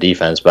part of the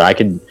defense. But I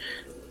could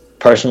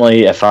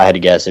personally, if I had to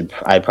guess,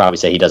 I'd probably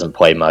say he doesn't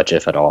play much,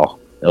 if at all,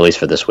 at least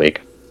for this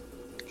week.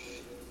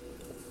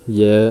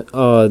 Yeah.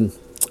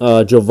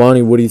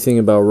 Jovanny, what do you think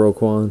about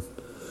Roquan?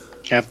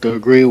 Have to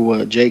agree with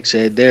what Jake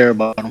said there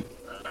about him.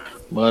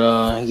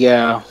 But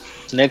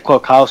Nick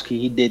Kwiatkowski,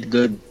 he did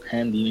good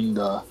handling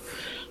the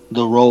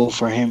role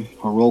for him,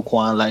 for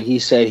Roquan. Like he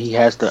said, he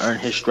has to earn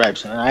his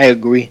stripes, and I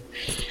agree.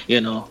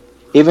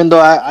 Even though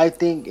I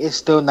think it's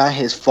still not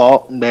his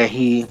fault that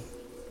he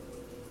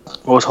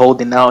was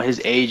holding out.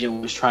 His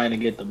agent was trying to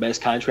get the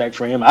best contract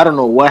for him. I don't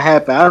know what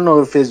happened. I don't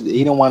know if he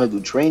didn't want to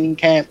do training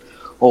camp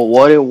or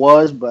what it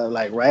was, but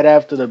right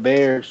after the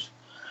Bears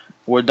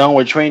were done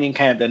with training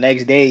camp, the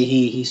next day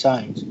he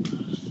signs.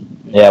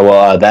 Yeah,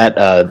 well,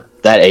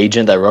 that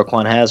agent that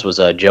Roquan has was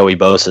Joey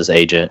Bosa's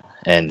agent,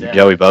 and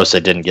Joey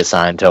Bosa didn't get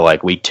signed until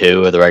week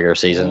 2 of the regular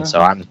season. Yeah.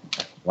 So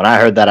when I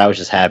heard that, I was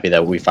just happy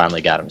that we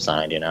finally got him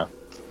signed. Yeah,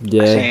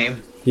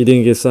 same. He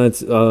didn't get signed.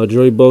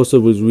 Joey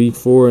Bosa was week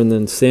 4, and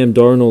then Sam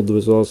Darnold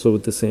was also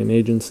with the same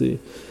agency,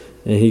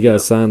 and he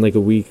got signed a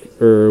week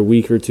or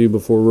 2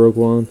 before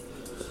Roquan.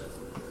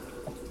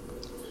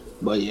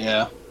 But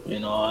yeah,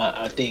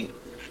 I think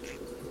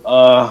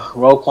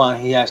Roquan,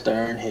 he has to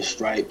earn his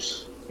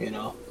stripes.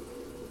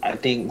 I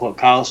think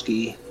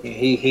Kwiatkowski,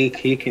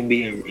 he can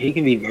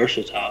be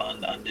versatile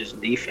on this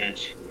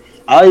defense.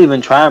 I'll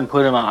even try and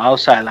put him on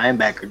outside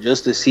linebacker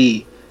just to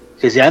see,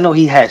 because I know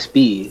he has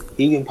speed.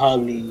 He can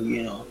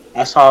probably,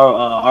 I saw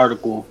an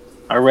article.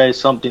 I read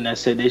something that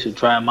said they should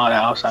try him out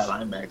at outside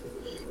linebacker.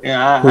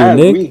 Yeah, I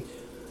agree.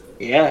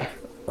 Yeah,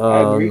 I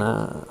agree.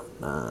 Nah.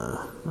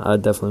 I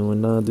definitely would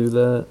not do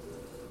that.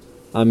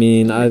 I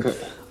mean,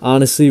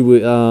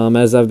 honestly,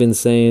 as I've been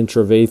saying,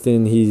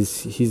 Trevathan,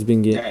 he's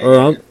been getting.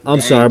 Or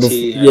I'm sorry.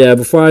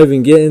 Before I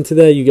even get into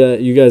that,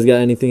 you guys got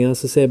anything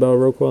else to say about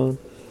Roquan?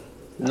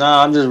 No,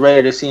 I'm just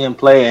ready to see him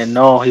play, and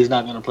no, he's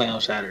not gonna play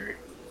on Saturday.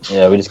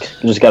 Yeah, we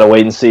just gotta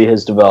wait and see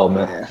his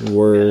development.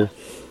 Word.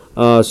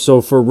 So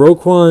for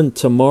Roquan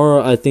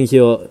tomorrow, I think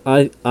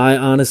I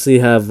honestly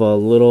have a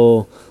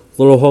little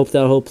hope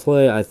that he'll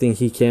play. I think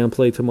he can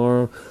play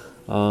tomorrow.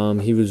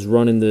 He was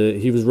running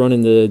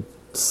the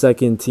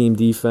second team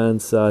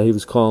defense. He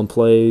was calling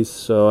plays,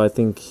 so I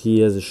think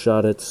he has a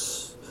shot at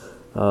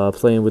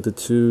playing with the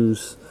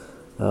twos.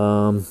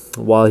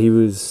 While he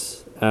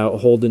was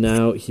out holding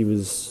out, he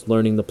was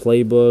learning the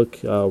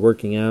playbook,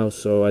 working out.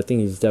 So I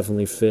think he's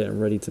definitely fit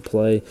and ready to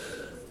play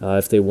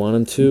if they want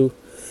him to.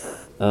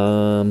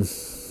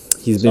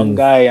 Some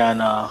guy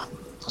on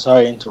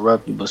sorry to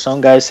interrupt you, but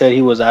some guy said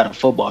he was out of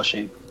football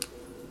shape.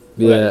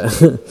 Yeah.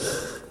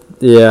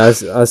 Yeah,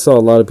 I saw a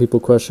lot of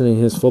people questioning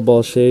his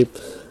football shape,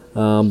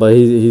 but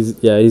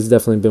he's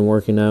definitely been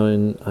working out,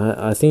 and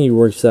I think he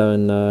works out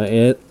in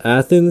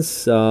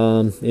Athens,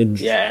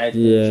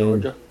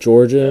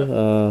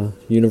 Georgia,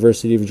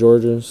 University of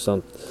Georgia,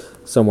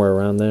 somewhere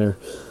around there.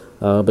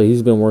 But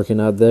he's been working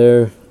out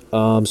there,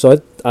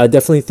 so I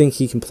definitely think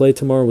he can play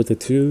tomorrow with the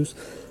twos.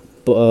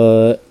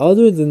 But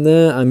other than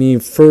that, I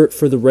mean, for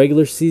the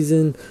regular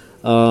season,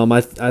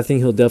 I think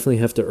he'll definitely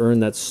have to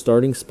earn that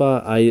starting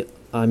spot.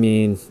 I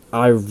mean,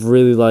 I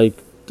really like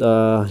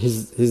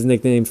his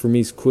nickname for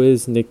me is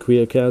Quiz, Nick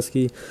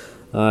Kwiatkowski.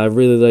 I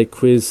really like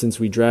Quiz since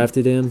we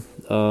drafted him.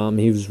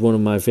 He was one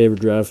of my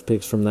favorite draft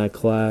picks from that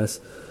class.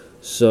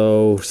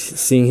 So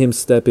seeing him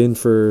step in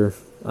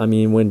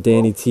when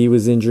Danny T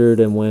was injured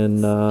and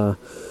when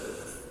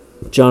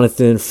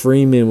Jonathan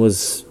Freeman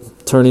was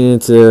turning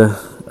into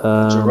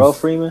Jarrell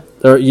Freeman?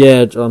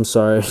 I'm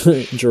sorry.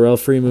 Jarrell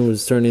Freeman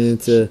was turning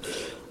into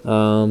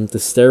the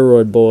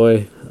steroid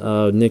boy.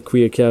 Nick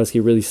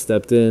Kwiatkowski really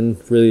stepped in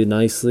really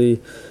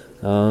nicely.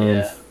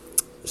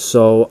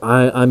 So,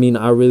 I mean,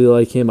 I really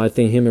like him. I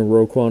think him and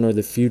Roquan are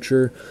the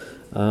future.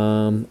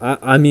 Don't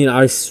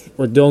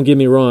get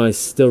me wrong, I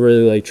still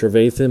really like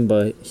Trevathan,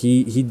 but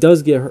he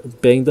does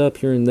get banged up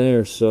here and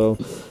there. So,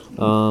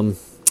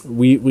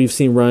 we've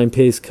seen Ryan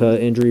Pace cut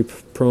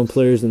injury-prone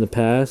players in the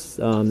past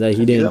that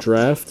he didn't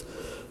draft.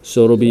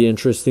 So it'll be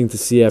interesting to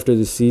see after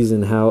the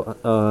season how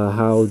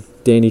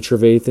Danny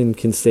Trevathan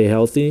can stay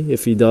healthy.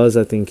 If he does,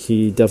 I think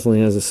he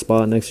definitely has a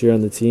spot next year on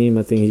the team.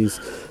 I think he's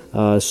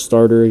a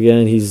starter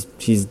again. He's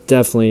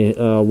definitely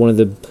one of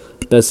the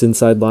best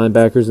inside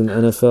linebackers in the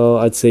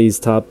NFL. I'd say he's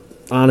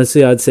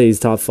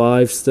top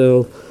 5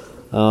 still.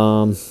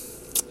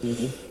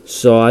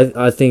 So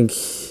I think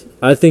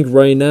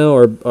right now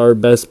our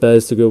best bet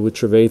is to go with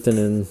Trevathan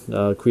and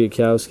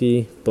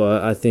Kwiatkowski,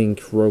 but I think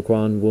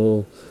Roquan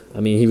will. I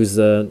mean, he was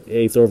the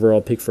 8th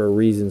overall pick for a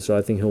reason, so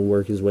I think he'll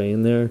work his way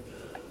in there.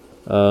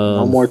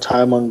 No more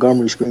Ty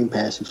Montgomery screen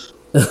passes.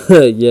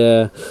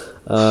 Yeah.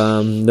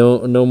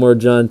 No more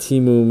John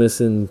Timu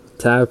missing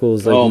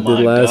tackles like he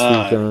did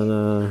last week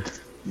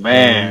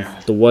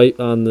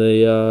on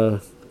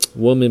the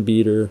woman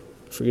beater.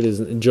 I forget his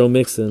name, Joe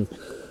Mixon.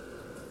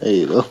 There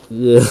you go.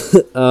 Yeah.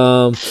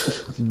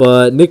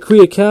 But Nick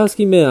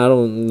Kwiatkowski, man,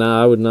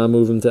 I would not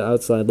move him to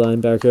outside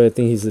linebacker. I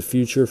think he's the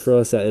future for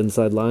us at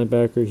inside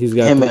linebacker. He's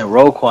got him and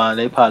Roquan.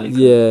 They probably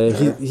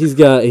he's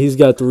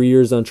got 3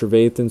 years on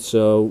Trevathan,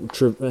 so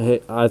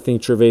I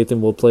think Trevathan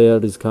will play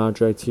out his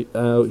contract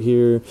out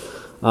here.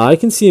 I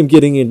can see him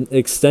getting an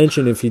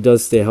extension if he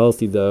does stay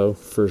healthy, though,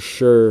 for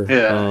sure.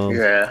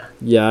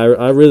 Yeah,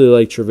 I really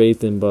like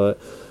Trevathan, but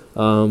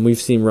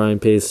we've seen Ryan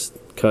Pace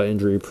cut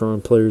injury-prone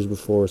players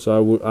before,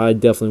 so I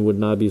definitely would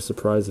not be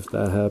surprised if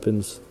that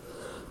happens.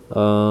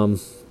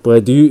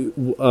 But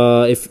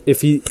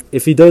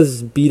if he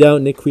does beat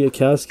out Nick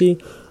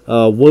Kwiatkowski,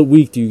 what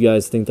week do you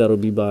guys think that'll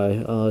be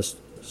by?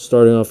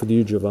 Starting off with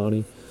you,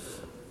 Jovanny.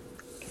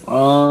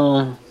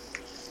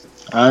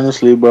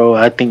 Honestly, bro,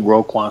 I think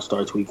Roquan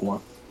starts week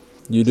 1.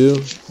 You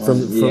do? All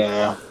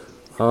right.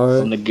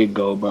 From the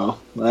get-go, bro.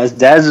 That's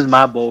just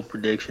my bold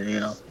prediction,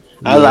 you know.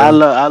 Yeah. I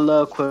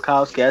love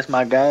Kwiatkowski. That's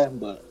my guy,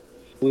 but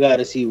we got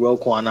to see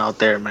Roquan out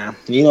there, man.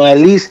 You know, at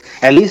least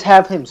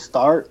have him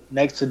start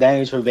next to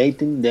Danny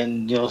Trevathan,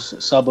 then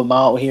sub him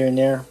out here and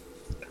there.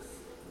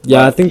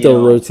 Yeah, I think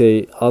they'll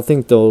rotate. I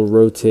think they'll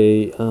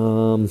rotate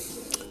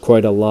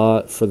quite a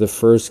lot for the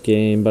first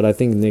game, but I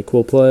think Nick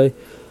will play.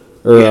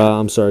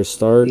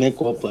 Start. Nick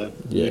will play.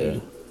 Yeah.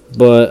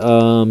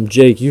 But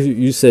Jake,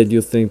 you said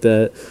you think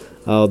that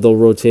they'll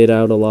rotate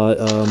out a lot.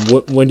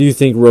 When do you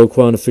think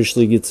Roquan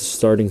officially gets a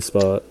starting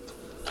spot?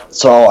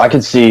 So I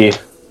could see.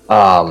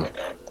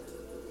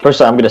 First,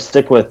 I'm going to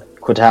stick with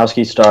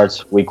Kwiatkowski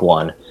starts week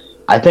 1.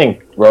 I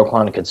think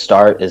Roquan could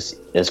start as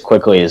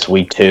quickly as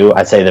week 2.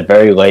 I'd say the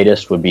very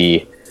latest would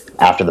be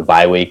after the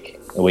bye week,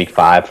 in week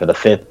 5 for the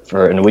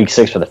 5th, in week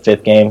 6 for the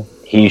 5th game.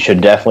 He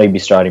should definitely be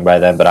starting by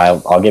then, but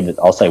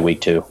I'll say week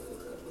 2.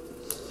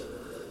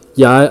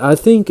 Yeah, I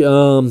think.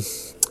 Looking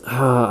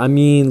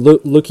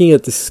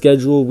at the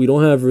schedule, we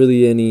don't have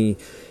really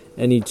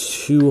any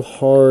too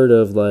hard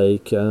of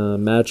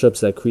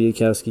matchups that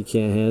Kwiatkowski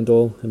can't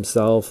handle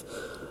himself.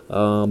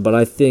 But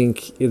I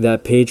think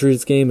that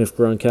Patriots game, if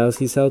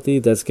Gronkowski's healthy,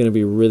 that's going to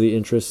be really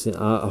interesting.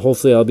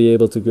 Hopefully, I'll be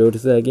able to go to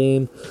that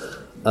game.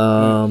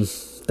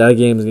 That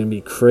game is going to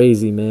be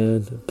crazy,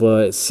 man.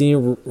 But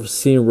seeing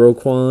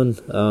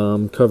Roquan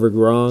cover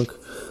Gronk.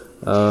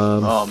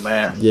 Oh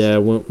man! Yeah,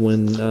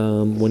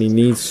 when he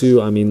needs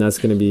to, I mean that's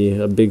going to be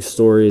a big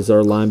story. Is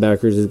our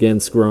linebackers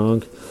against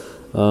Gronk?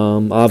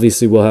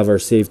 Obviously, we'll have our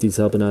safeties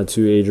helping out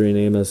too. Adrian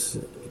Amos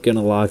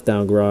gonna lock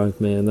down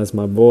Gronk, man. That's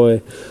my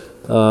boy.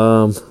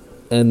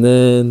 And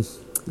then,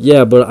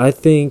 yeah, but I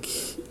think,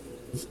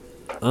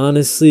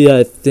 honestly,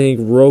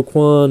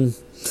 Roquan,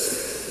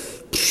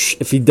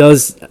 if he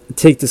does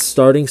take the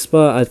starting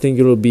spot, I think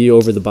it'll be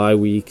over the bye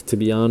week, to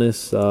be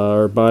honest.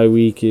 Our bye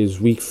week is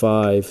week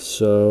 5,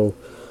 so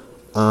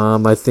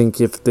I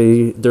think if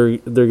they're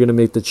gonna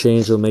make the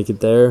change, they'll make it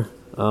there.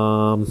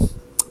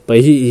 But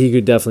he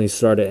could definitely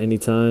start at any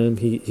time.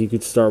 He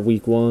could start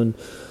week 1.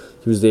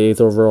 He was the 8th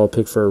overall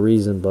pick for a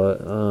reason, but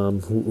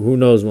who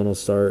knows when he'll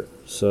start.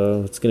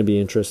 So it's going to be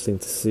interesting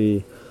to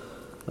see.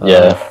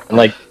 Yeah, and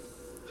like,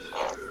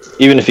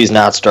 even if he's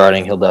not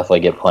starting, he'll definitely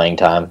get playing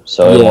time.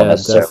 So it won't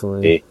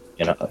necessarily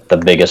be, the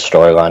biggest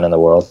storyline in the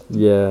world.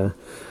 Yeah.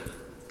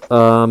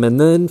 And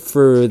then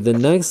for the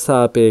next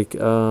topic,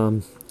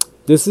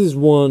 this is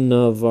one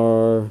of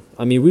our.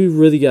 I mean, we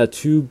really got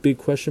 2 big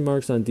question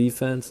marks on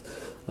defense.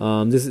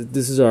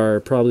 This is our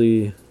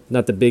probably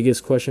not the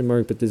biggest question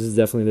mark, but this is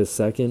definitely the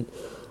second.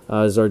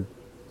 Is our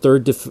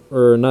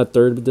not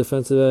third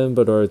defensive end,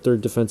 but our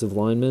third defensive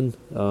lineman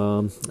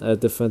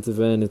at defensive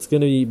end. It's going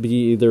to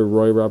be either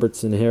Roy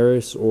Robertson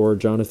Harris or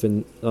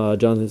Jonathan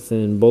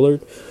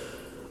Bullard.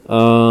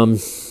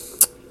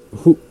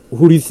 Who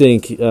do you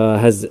think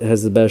has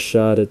the best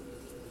shot at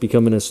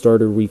becoming a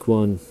starter week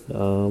 1?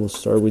 We'll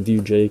start with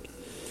you, Jake.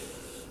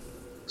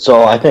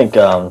 So I think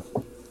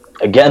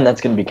again,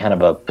 that's going to be kind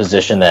of a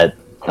position that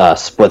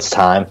splits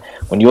time.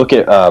 When you look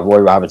at Roy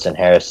Robertson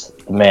Harris,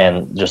 the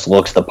man just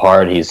looks the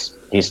part.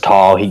 He's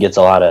tall. He gets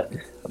a lot of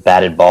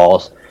batted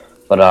balls.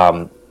 But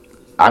I'm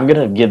going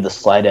to give the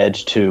slight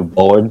edge to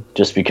Bullard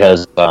just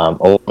because a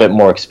little bit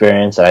more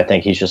experience, and I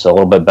think he's just a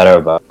little bit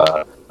better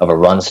of a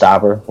run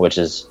stopper, which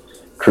is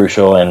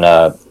crucial in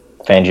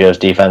Fangio's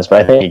defense.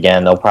 But I think,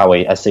 again,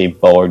 I see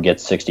Bullard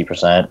gets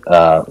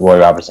 60%. Roy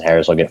Robertson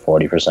Harris will get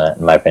 40%,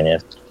 in my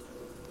opinion.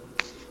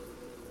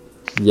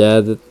 Yeah,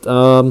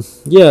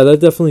 that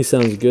definitely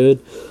sounds good.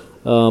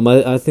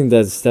 I think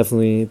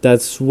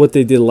that's what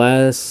they did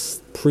last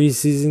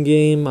preseason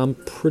game. I'm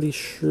pretty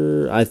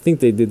sure. I think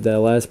they did that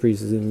last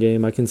preseason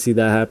game. I can see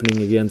that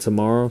happening again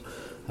tomorrow.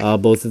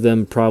 Both of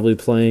them probably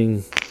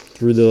playing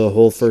through the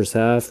whole first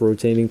half,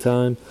 rotating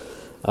time.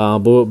 But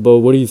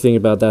what do you think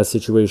about that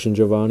situation,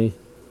 Jovanny?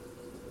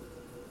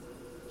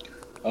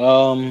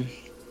 I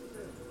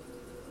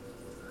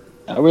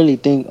really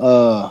think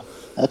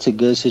that's a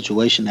good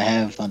situation to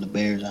have on the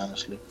Bears,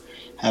 honestly.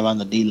 Have on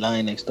the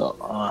D-line next to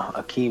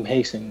Akeem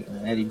Hicks and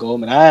Eddie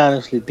Goldman. I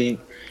honestly think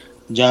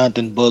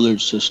Jonathan Bullard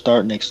should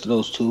start next to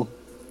those 2.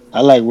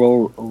 I like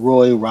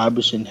Roy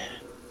Robertson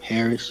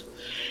Harris.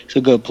 He's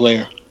a good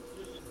player.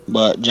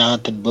 But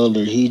Jonathan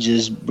Bullard, he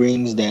just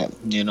brings that,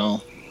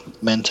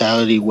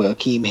 mentality with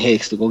Akeem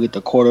Hicks to go get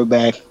the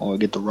quarterback or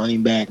get the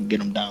running back and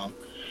get him down,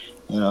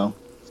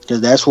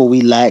 Because that's what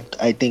we lacked,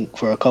 I think,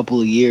 for a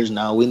couple of years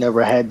now. We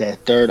never had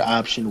that third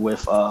option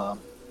with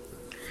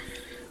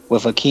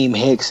Akeem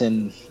Hicks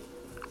and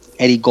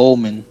Eddie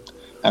Goldman.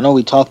 I know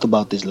we talked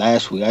about this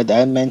last week.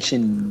 I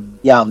mentioned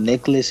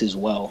Nicholas as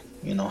well.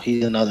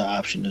 He's another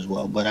option as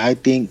well. But I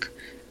think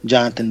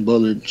Jonathan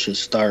Bullard should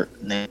start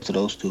next to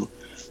those 2.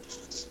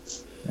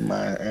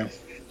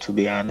 To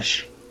be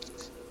honest.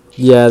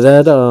 Yeah,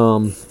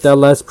 that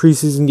last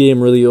preseason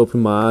game really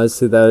opened my eyes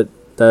to that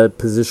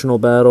positional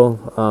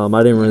battle.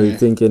 I didn't really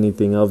think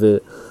anything of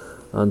it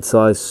until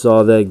I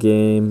saw that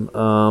game.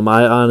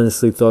 I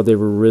honestly thought they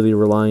were really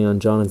relying on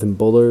Jonathan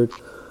Bullard.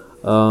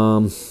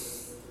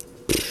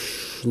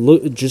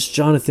 Just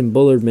Jonathan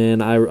Bullard,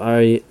 man.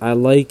 I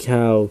like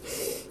how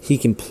he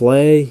can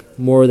play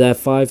more of that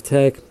 5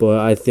 tech, but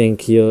I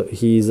think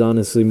he's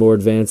honestly more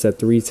advanced at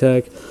 3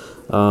 tech.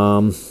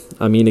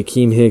 I mean,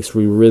 Akeem Hicks,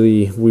 we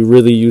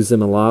really used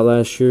him a lot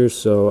last year,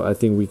 so I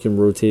think we can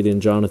rotate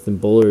in Jonathan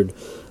Bullard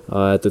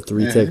at the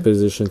 3 tech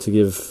position to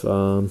give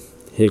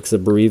Hicks a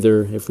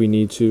breather if we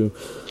need to.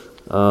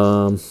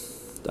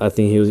 I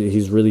think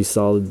he's really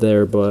solid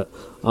there, but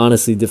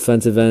honestly,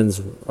 defensive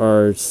ends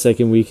are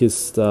second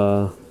weakest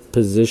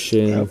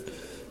position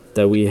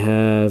that we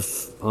have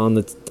on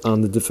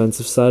the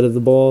defensive side of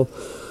the ball.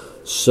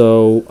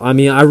 So, I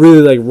mean, I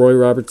really like Roy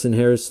Robertson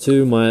Harris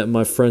too.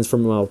 My friends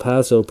from El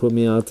Paso put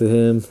me on to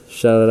him.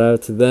 Shout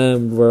out to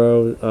them,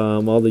 bro.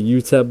 All the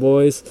UTEP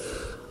boys.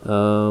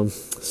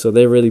 So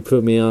they really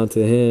put me on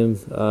to him.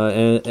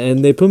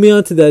 And they put me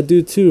on to that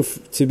dude too,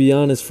 to be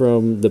honest,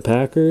 from the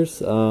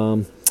Packers.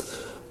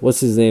 What's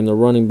his name? The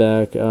running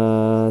back.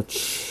 I'm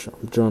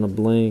drawing a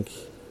blank.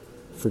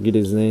 Forget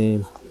his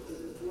name.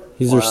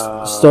 He's their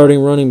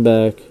starting running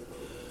back.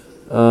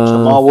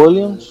 Jamal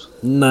Williams?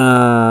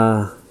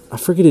 Nah. I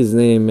forget his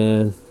name,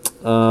 man.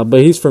 But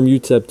he's from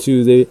UTEP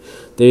too.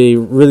 They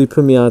really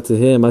put me on to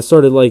him. I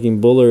started liking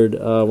Bullard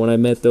when I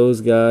met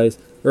those guys.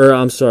 Or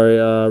I'm sorry,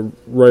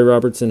 Roy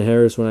Robertson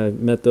Harris when I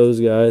met those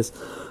guys.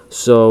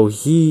 So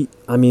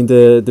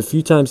the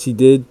few times he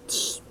did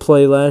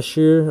play last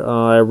year,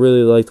 I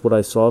really liked what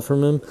I saw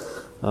from him.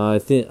 I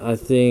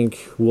think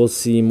we'll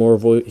see more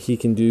of what he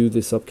can do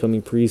this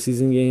upcoming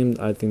preseason game.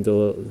 I think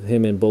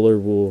him and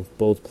Bullard will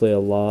both play a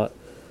lot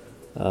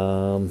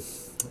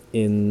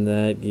in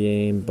that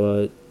game,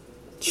 but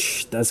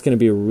that's going to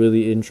be a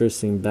really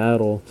interesting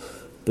battle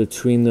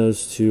between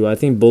those two. I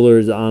think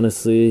Bullard,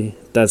 honestly,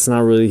 that's not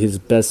really his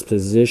best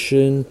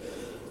position,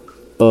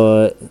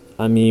 but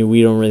I mean,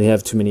 we don't really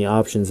have too many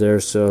options there,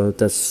 so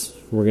that's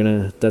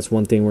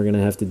one thing we're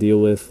gonna have to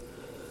deal with.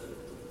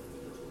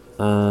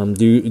 Do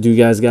you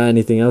guys got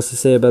anything else to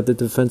say about the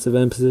defensive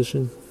end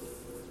position?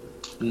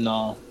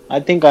 No,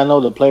 I think I know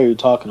the player you're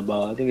talking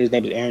about. I think his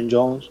name is Aaron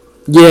Jones.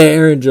 Yeah,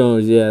 Aaron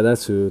Jones. Yeah,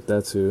 that's who I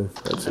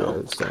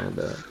was talking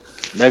about.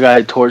 That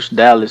guy torched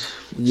Dallas.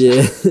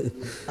 Yeah.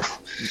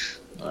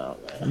 Oh,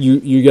 man.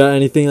 You got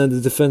anything on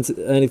the defense?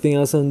 Anything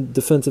else on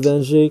defensive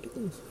end, Jake?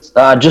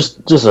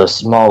 Just a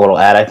small little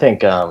ad. I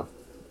think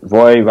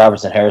Roy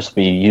Robertson Harris will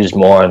be used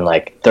more in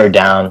like third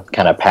down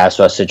kind of pass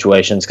rush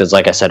situations because,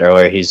 like I said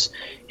earlier, he's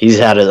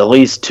had at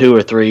least 2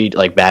 or 3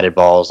 like batted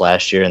balls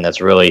last year, and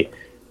that's really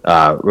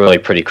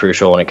pretty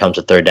crucial when it comes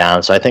to third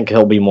down. So I think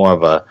he'll be more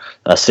of a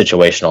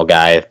situational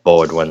guy if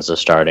Bullard wins the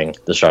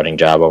starting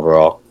job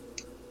overall.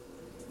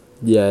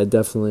 Yeah,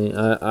 definitely.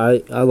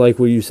 I like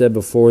what you said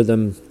before,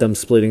 them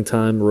splitting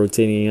time,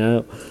 rotating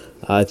out.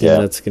 I think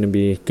that's going to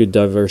be good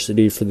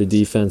diversity for the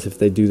defense if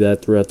they do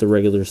that throughout the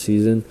regular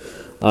season.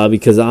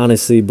 Because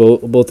honestly,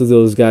 both of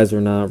those guys are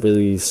not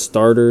really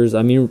starters.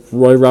 I mean,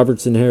 Roy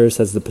Robertson Harris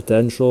has the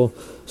potential.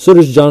 So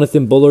does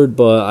Jonathan Bullard,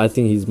 but I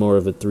think he's more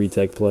of a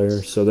 3-tech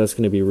player. So that's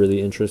going to be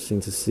really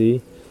interesting to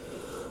see.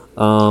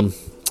 But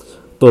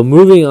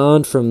moving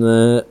on from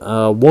that,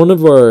 one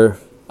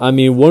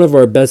of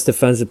our best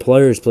defensive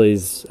players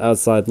plays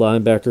outside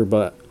linebacker,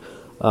 but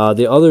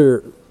the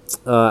other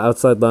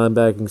outside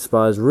linebacking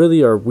spot is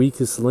really our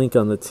weakest link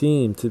on the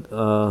team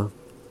to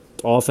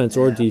offense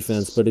or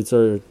defense, but it's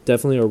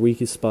definitely our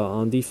weakest spot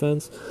on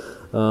defense.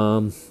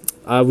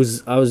 I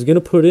was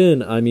gonna put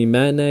in. I mean,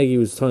 Matt Nagy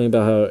was talking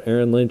about how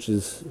Aaron Lynch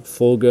is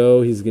full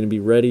go. He's gonna be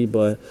ready,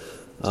 but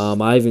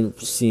I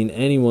haven't seen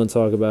anyone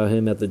talk about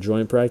him at the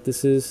joint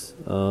practices.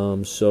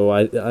 So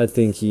I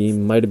think he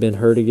might have been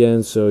hurt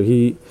again. So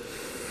he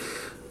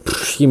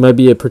might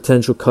be a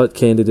potential cut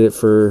candidate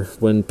for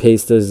when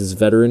Pace does his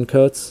veteran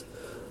cuts.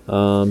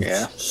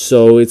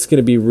 So it's going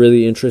to be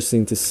really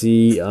interesting to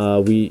see.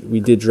 We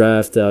did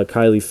draft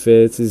Kylie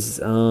Fitz. Is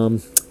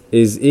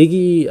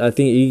Iggy? I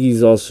think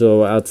Iggy's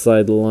also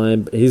outside the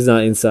line. He's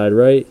not inside,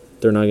 right?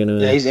 They're not going to.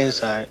 Yeah, he's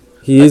inside.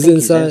 He is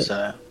inside. He's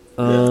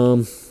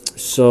inside.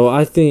 So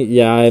I think,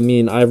 I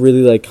mean, I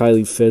really like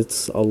Kylie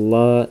Fitz a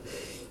lot.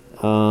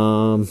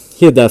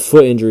 He had that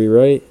foot injury,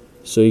 right?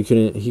 So he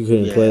couldn't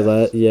play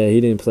that. Yeah,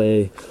 he didn't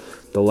play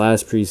the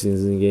last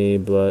preseason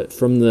game, but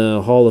from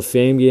the Hall of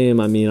Fame game,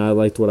 I mean, I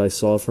liked what I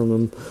saw from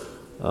him.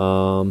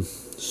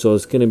 So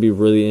it's going to be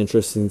really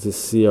interesting to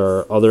see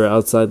our other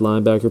outside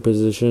linebacker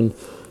position.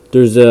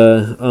 There's who's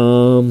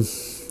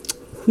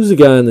the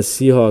guy in the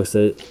Seahawks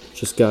that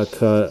just got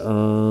cut?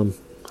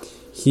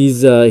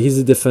 He's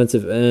a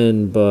defensive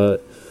end,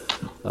 but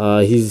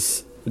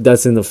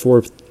that's in the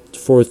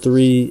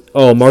 4-3.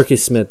 Oh,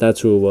 Marcus Smith, that's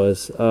who it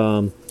was.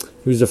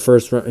 He was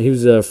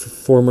a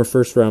former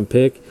first round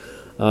pick.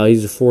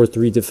 He's a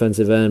 4-3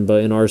 defensive end,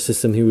 but in our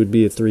system he would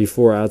be a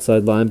 3-4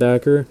 outside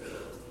linebacker.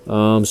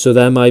 So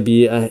that might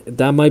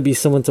be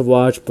someone to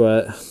watch,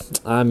 but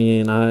I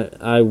mean,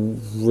 I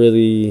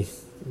really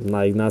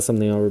not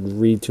something I would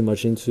read too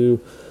much into.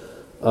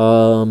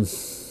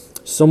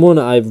 Someone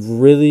I've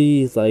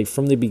really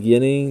from the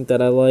beginning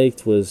that I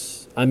liked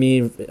was, I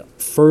mean,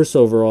 first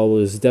overall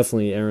was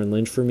definitely Aaron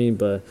Lynch for me,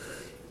 but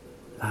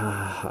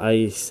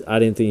I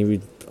didn't think he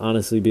would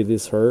honestly be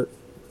this hurt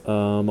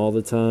all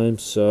the time.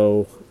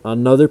 So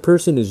another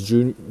person is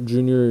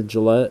Junior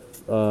Gillette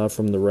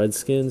from the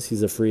Redskins.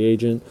 He's a free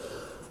agent.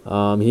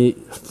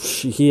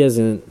 He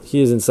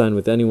hasn't signed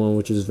with anyone,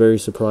 which is very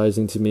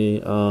surprising to me.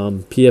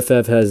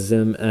 PFF has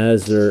him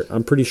as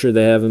I'm pretty sure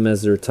they have him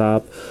as their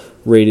top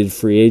rated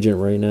free agent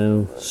right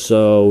now.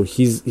 So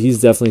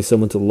he's definitely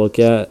someone to look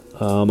at.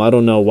 I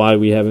don't know why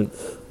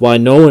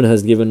no one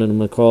has given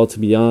him a call, to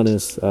be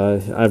honest.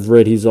 I've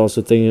read he's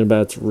also thinking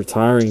about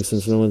retiring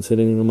since no one's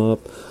hitting him up.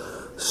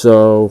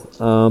 So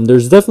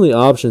there's definitely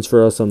options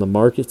for us on the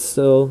market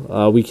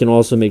still. We can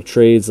also make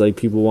trades, like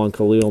people want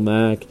Khalil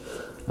Mack.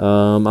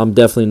 I'm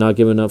definitely not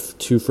giving up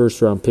 2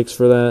 first-round picks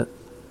for that.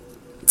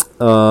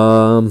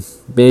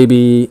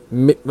 Maybe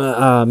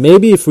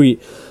if we...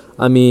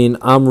 I mean,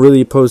 I'm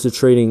really opposed to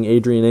trading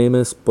Adrian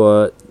Amos,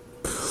 but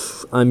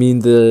I mean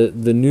the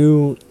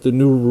new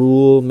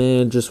rule,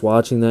 man. Just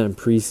watching that in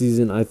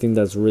preseason, I think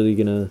that's really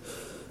gonna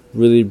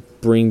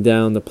bring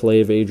down the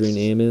play of Adrian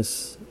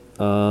Amos,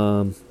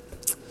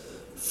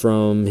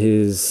 from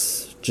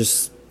his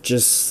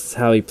just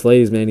how he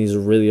plays, man. He's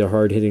really a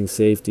hard hitting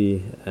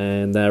safety,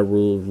 and that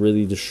rule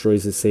really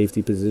destroys his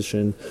safety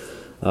position.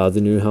 The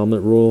new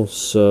helmet rule,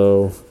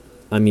 so.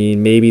 I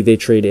mean, maybe they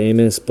trade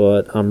Amos,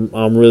 but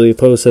I'm really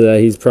opposed to that.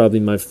 He's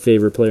probably my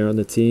favorite player on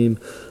the team,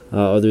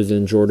 other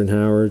than Jordan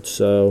Howard.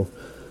 So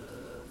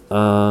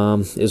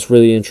it's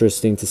really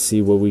interesting to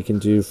see what we can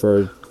do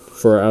for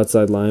our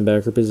outside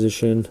linebacker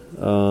position.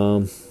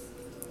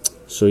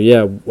 So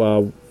yeah,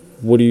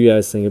 what do you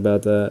guys think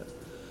about that?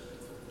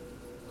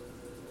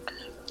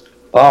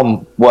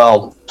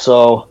 Well,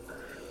 so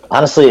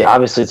honestly,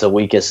 obviously, it's the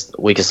weakest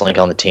link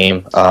on the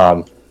team.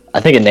 I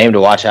think a name to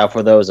watch out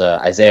for though is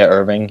Isaiah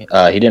Irving.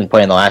 He didn't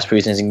play in the last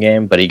preseason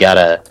game, but he had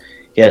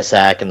a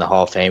sack in the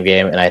Hall of Fame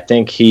game, and I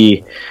think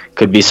he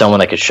could be someone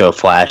that could show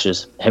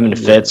flashes. Him and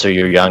Fitz are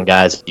your young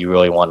guys you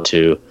really want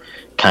to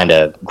kind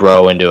of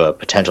grow into a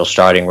potential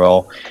starting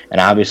role.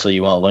 And obviously,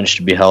 you want Lynch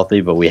to be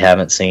healthy, but we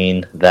haven't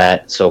seen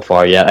that so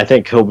far yet. I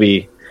think he'll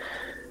be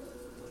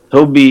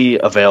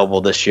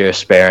available this year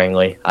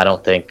sparingly. I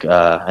don't think.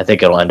 I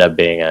think it'll end up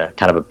being a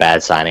kind of a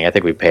bad signing. I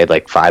think we paid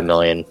like $5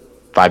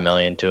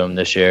 million to him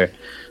this year,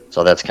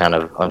 so that's kind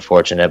of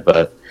unfortunate.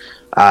 But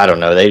I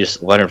don't know.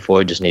 Leonard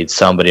Floyd just needs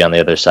somebody on the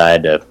other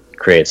side to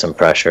create some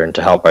pressure and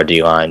to help our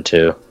D line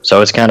too.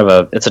 So it's kind of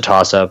a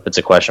toss up. It's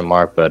a question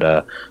mark, but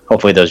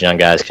hopefully those young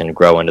guys can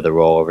grow into the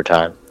role over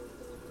time.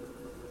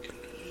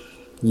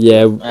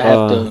 Yeah, I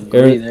have to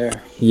agree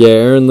there. Yeah,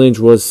 Aaron Lynch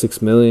was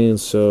 $6 million,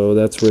 so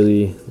that's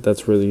really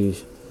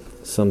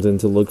something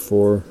to look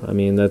for. I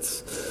mean,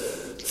 that's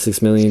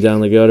 $6 million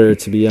down the gutter,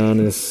 to be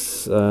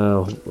honest.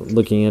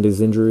 Looking at his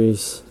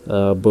injuries,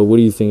 but what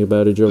do you think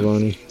about it,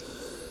 Jovanny?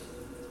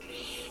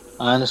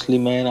 Honestly,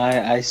 man,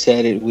 I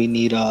said it. We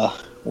need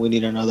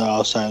another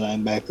outside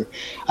linebacker.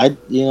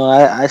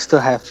 I still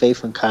have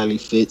faith in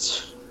Kylie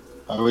Fitz.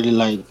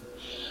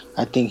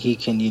 I think he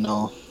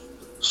can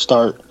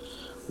start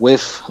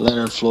with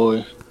Leonard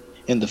Floyd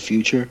in the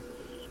future.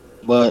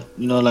 But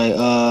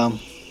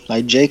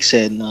like Jake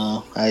said,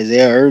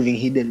 Isaiah Irving,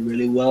 he did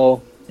really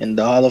well in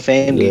the Hall of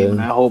Fame game,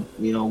 and I hope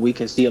we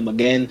can see him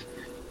again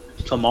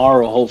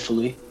tomorrow,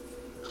 hopefully.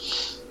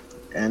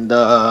 And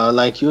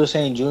like you were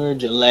saying, Junior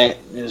Gillette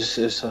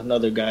is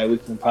another guy we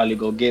can probably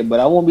go get. But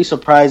I won't be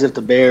surprised if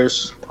the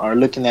Bears are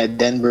looking at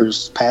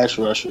Denver's pass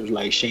rushers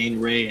like Shane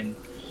Ray and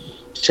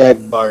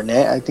Shaq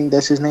Barnett. I think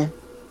that's his name.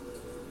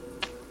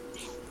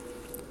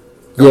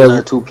 Those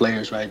are two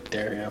players right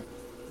there, yeah.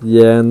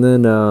 Yeah, and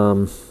then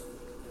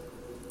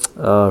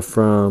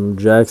from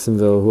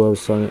Jacksonville, who I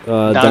was talking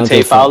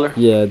Dante Fowler?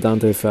 Yeah,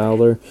 Dante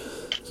Fowler.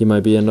 He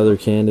might be another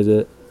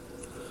candidate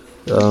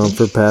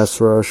for pass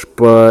rush.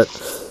 But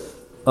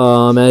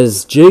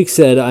as Jake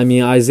said, I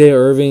mean, Isaiah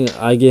Irving,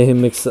 I get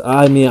him mixed.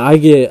 I mean, I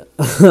get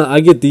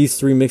I get these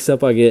three mixed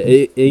up. I get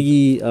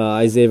Iggy,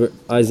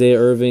 Isaiah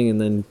Irving,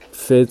 and then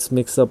Fitz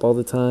mixed up all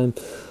the time.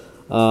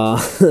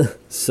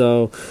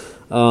 So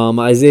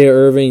Isaiah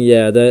Irving,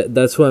 yeah,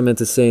 that's what I meant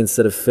to say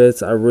instead of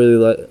Fitz. I really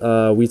like.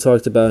 We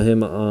talked about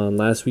him on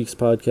last week's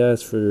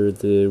podcast for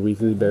the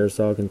weekly Bears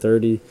Talking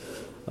 30.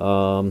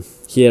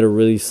 He had a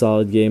really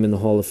solid game in the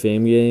Hall of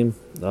Fame game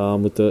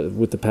with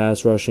the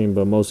pass rushing,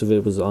 but most of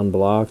it was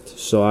unblocked.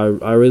 So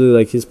I really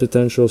like his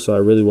potential. So I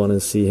really want to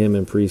see him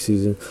in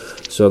preseason.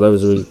 So that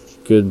was a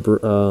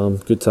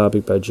good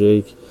topic by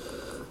Jake.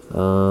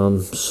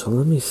 So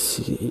let me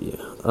see.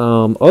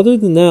 Other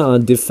than that,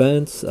 on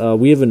defense,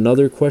 we have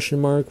another question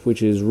mark,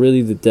 which is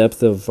really the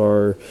depth of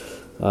our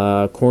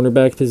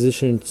cornerback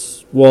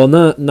positions. Well,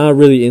 not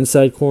really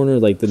inside corner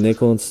like the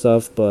nickel and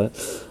stuff, but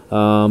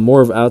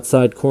more of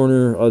outside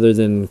corner other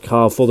than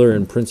Kyle Fuller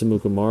and Prince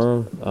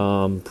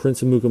Amukamara.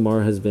 Prince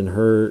Amukamara has been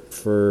hurt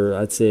for,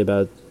 I'd say,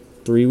 about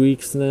 3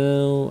 weeks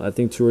now. I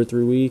think 2 or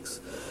 3 weeks.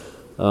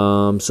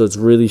 So it's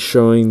really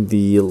showing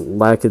the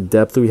lack of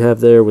depth we have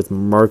there with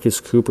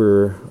Marcus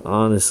Cooper.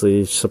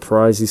 Honestly,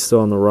 surprised he's still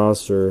on the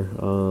roster.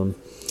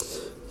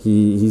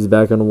 He's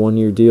back on a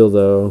 1-year deal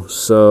though,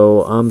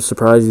 so I'm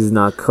surprised he's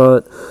not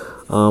cut.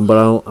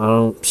 But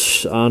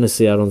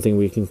honestly, I don't think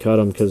we can cut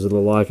him because of the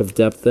lack of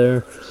depth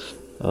there.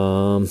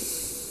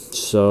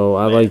 So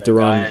I like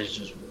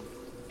Deron.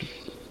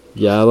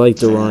 Yeah, I like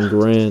Deron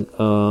Grant.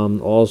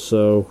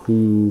 Also,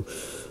 who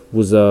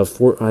was I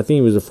think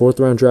he was a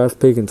 4th-round draft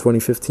pick in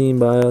 2015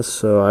 by us.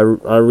 So I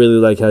really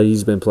like how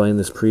he's been playing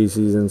this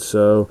preseason.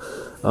 So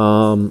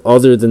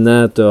other than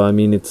that, though, I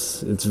mean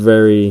it's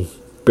very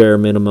bare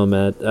minimum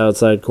at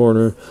outside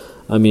corner.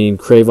 I mean,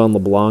 Cravon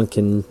LeBlanc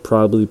can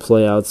probably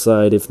play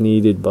outside if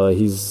needed, but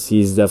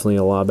he's definitely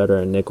a lot better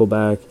at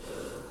nickelback.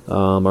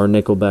 Our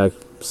nickelback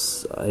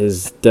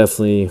is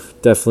definitely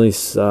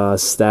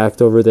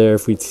stacked over there.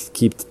 If we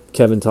keep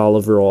Kevin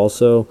Tolliver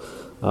also,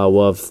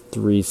 we'll have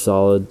 3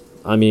 solid.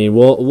 I mean,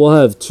 we'll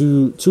have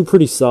two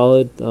pretty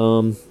solid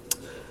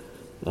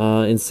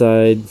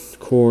inside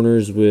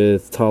corners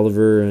with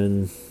Tolliver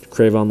and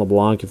Cravon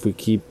LeBlanc if we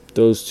keep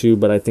those 2,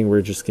 but I think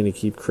we're just going to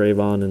keep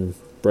Cravon and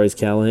Bryce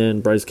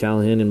Callahan. Bryce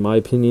Callahan, in my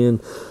opinion,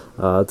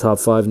 top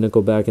 5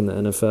 nickelback in the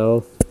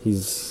NFL.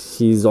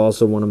 He's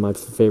also one of my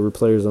favorite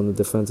players on the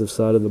defensive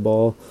side of the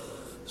ball.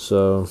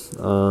 So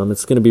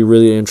it's going to be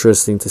really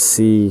interesting to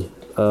see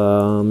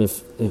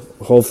if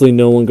hopefully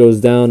no one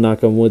goes down.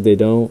 Knock on wood, they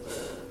don't.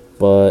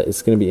 But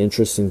it's going to be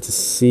interesting to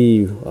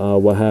see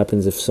what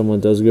happens if someone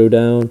does go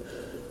down.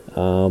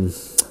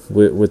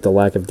 with the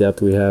lack of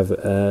depth we have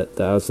at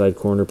the outside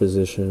corner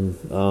position.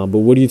 But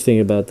what do you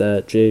think about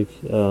that, Jake?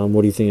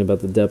 What do you think about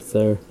the depth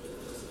there?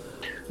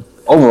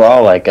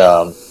 Overall,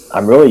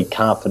 I'm really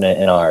confident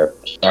in our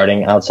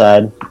starting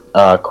outside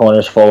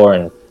corners. Fuller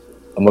and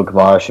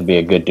Amukamara should be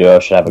a good duo.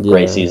 Should have a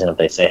great season if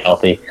they stay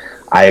healthy.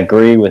 I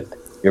agree with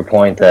your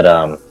point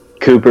that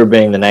Cooper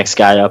being the next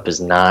guy up is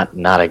not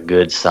a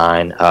good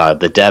sign.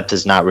 The depth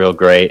is not real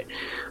great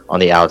on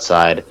the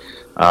outside.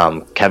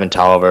 Kevin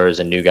Tolliver is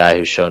a new guy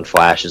who's shown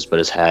flashes but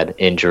has had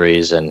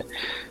injuries, and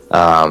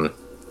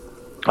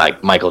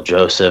like Michael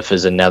Joseph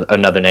is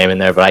another name in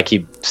there, but I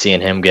keep seeing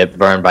him get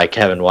burned by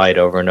Kevin White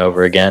over and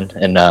over again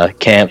in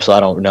camp, so I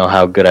don't know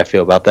how good I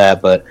feel about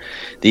that. But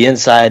the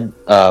inside,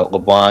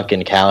 LeBlanc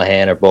and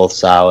Callahan are both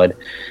solid,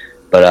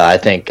 but I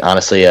think,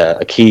 honestly,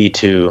 a key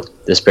to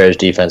this Bears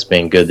defense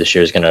being good this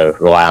year is going to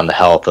rely on the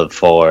health of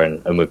Fuller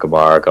and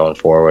Amukamara going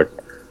forward.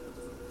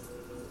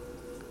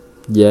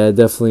 Yeah,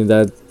 definitely.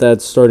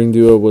 That starting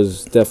duo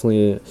was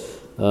definitely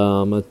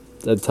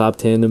a top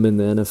tandem in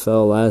the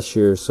NFL last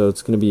year, so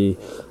it's going to be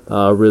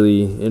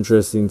really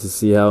interesting to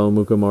see how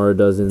Amukamara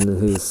does in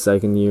his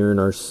second year in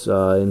our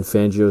in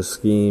Fangio's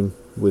scheme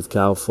with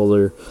Kyle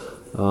Fuller.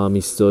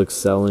 He's still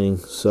excelling,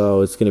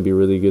 so it's going to be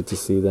really good to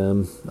see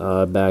them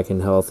back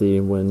and healthy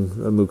when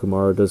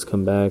Amukamara does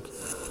come back.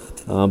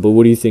 But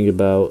what do you think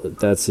about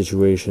that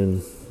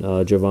situation,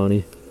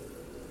 Jovanny?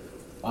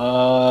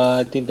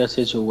 I think that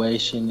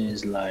situation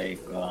is like,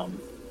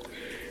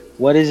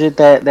 what is it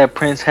that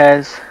Prince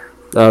has?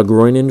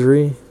 Groin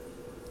injury.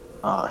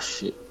 Oh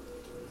shit.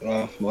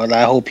 Well,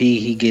 I hope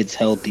he gets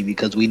healthy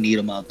because we need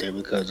him out there.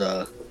 Because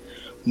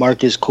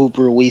Marcus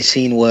Cooper, we've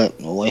seen what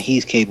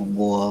he's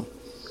capable of.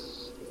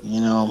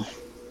 You know,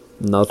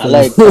 Nothing. I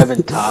like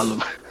Kevin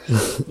Tolliver.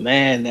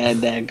 Man,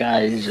 that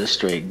guy is just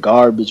straight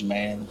garbage,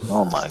 man.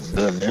 Oh my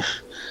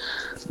goodness.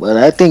 But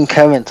I think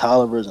Kevin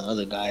Tolliver is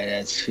another guy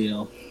that's,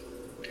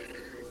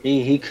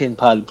 he can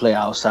probably play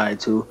outside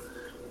too.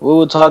 We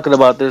were talking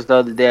about this the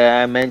other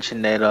day. I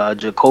mentioned that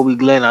Jacoby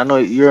Glenn. I know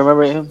you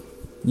remember him.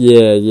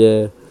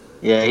 Yeah.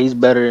 Yeah, he's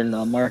better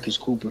than Marcus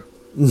Cooper.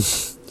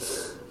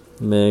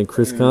 Man,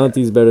 Chris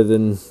Conte's better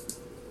than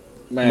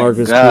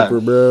Marcus Cooper,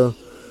 bro.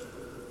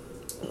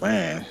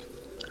 Man.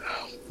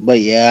 But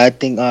yeah, I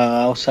think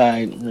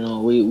outside,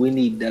 we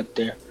need depth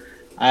there.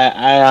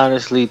 I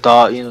honestly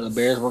thought, the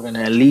Bears were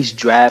gonna at least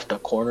draft a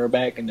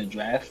cornerback in the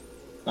draft.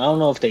 I don't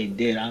know if they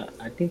did.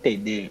 I think they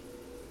did.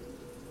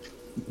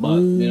 But I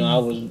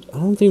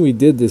don't think we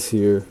did this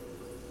year.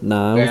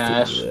 Nah,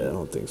 I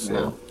don't think so.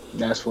 Yeah,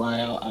 that's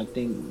why I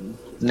think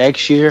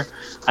next year,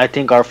 I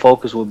think our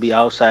focus will be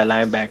outside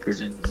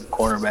linebackers and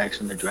cornerbacks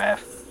in the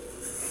draft.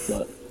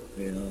 But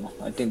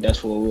I think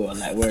that's what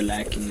we're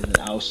lacking is an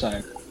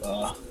outside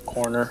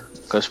corner.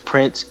 Because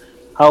Prince,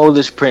 how old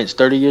is Prince?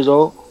 30 years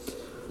old.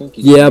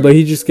 Yeah, but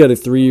he just got a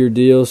 3-year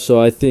deal, so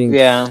I think.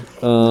 Yeah.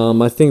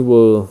 I think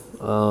we'll.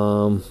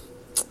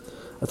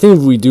 I think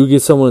if we do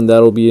get someone,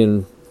 that'll be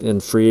in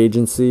free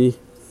agency.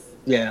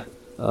 Yeah.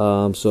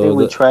 So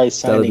we tried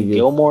signing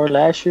Gilmore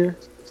last year.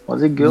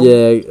 Was it Gilmore?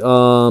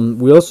 Yeah.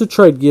 We also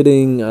tried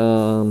getting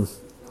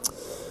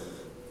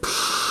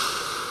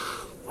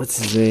what's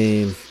his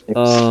name?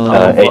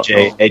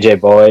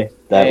 AJ Boy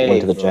that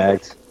went to the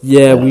Jags.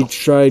 Yeah, we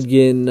tried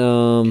getting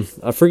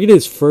I forget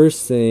his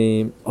first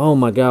name. Oh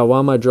my god, why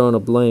am I drawing a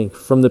blank?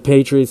 From the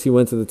Patriots, he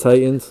went to the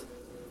Titans.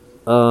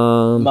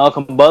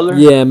 Malcolm Butler?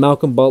 Yeah,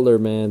 Malcolm Butler,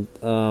 man.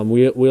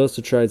 We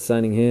also tried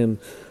signing him.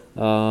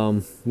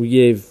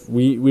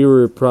 We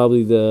were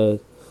probably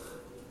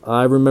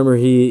I remember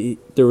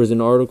there was an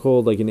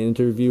article, like an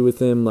interview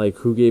with him, like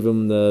who gave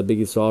him the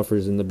biggest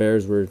offers, and the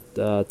Bears were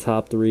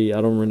top 3.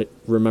 I don't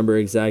remember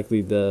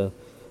exactly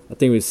I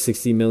think it was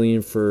 $60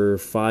 million for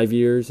 5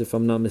 years, if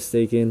I'm not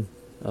mistaken.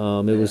 It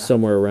was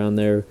somewhere around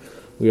there.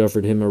 We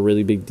offered him a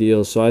really big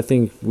deal, so I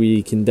think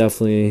we can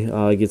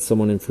definitely get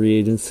someone in free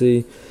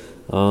agency.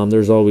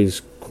 There's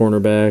always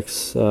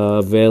cornerbacks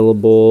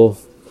available,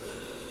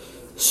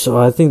 so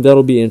I think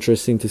that'll be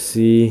interesting to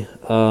see.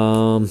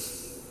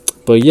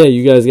 But yeah,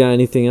 you guys got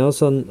anything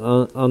else on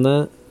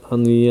that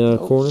on the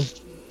corner?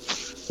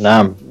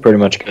 Nah, I'm pretty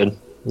much good.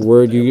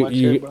 Word,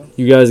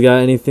 you guys got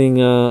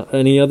anything?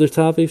 Any other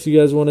topics you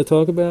guys want to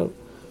talk about?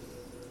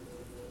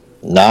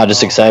 Nah,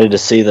 just excited to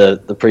see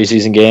the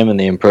preseason game and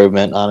the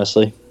improvement.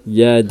 Honestly.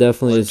 Yeah,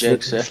 definitely.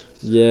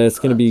 It's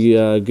gonna be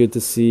good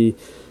to see.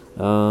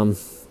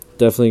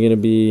 Definitely gonna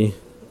be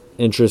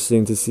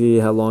interesting to see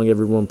how long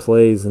everyone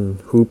plays and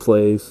who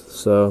plays.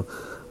 So,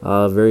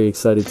 very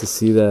excited to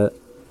see that.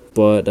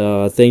 But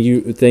thank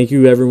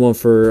you everyone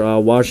for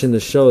watching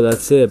the show.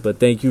 That's it. But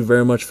thank you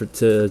very much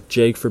to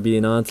Jake for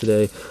being on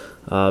today.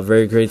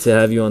 Very great to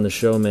have you on the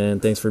show, man.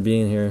 Thanks for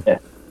being here. Yeah,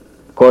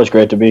 of course,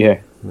 great to be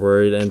here.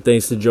 Word, and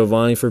thanks to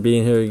Jovanny for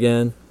being here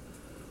again.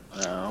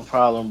 No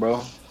problem,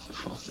 bro.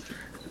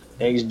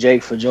 Thanks,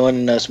 Jake, for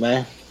joining us,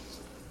 man.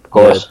 Of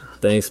course. Yeah,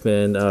 thanks,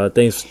 man.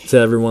 Thanks to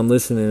everyone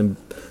listening,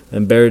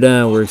 and bear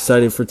down. We're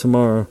excited for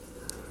tomorrow.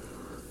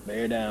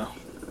 Bear down.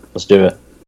 Let's do it.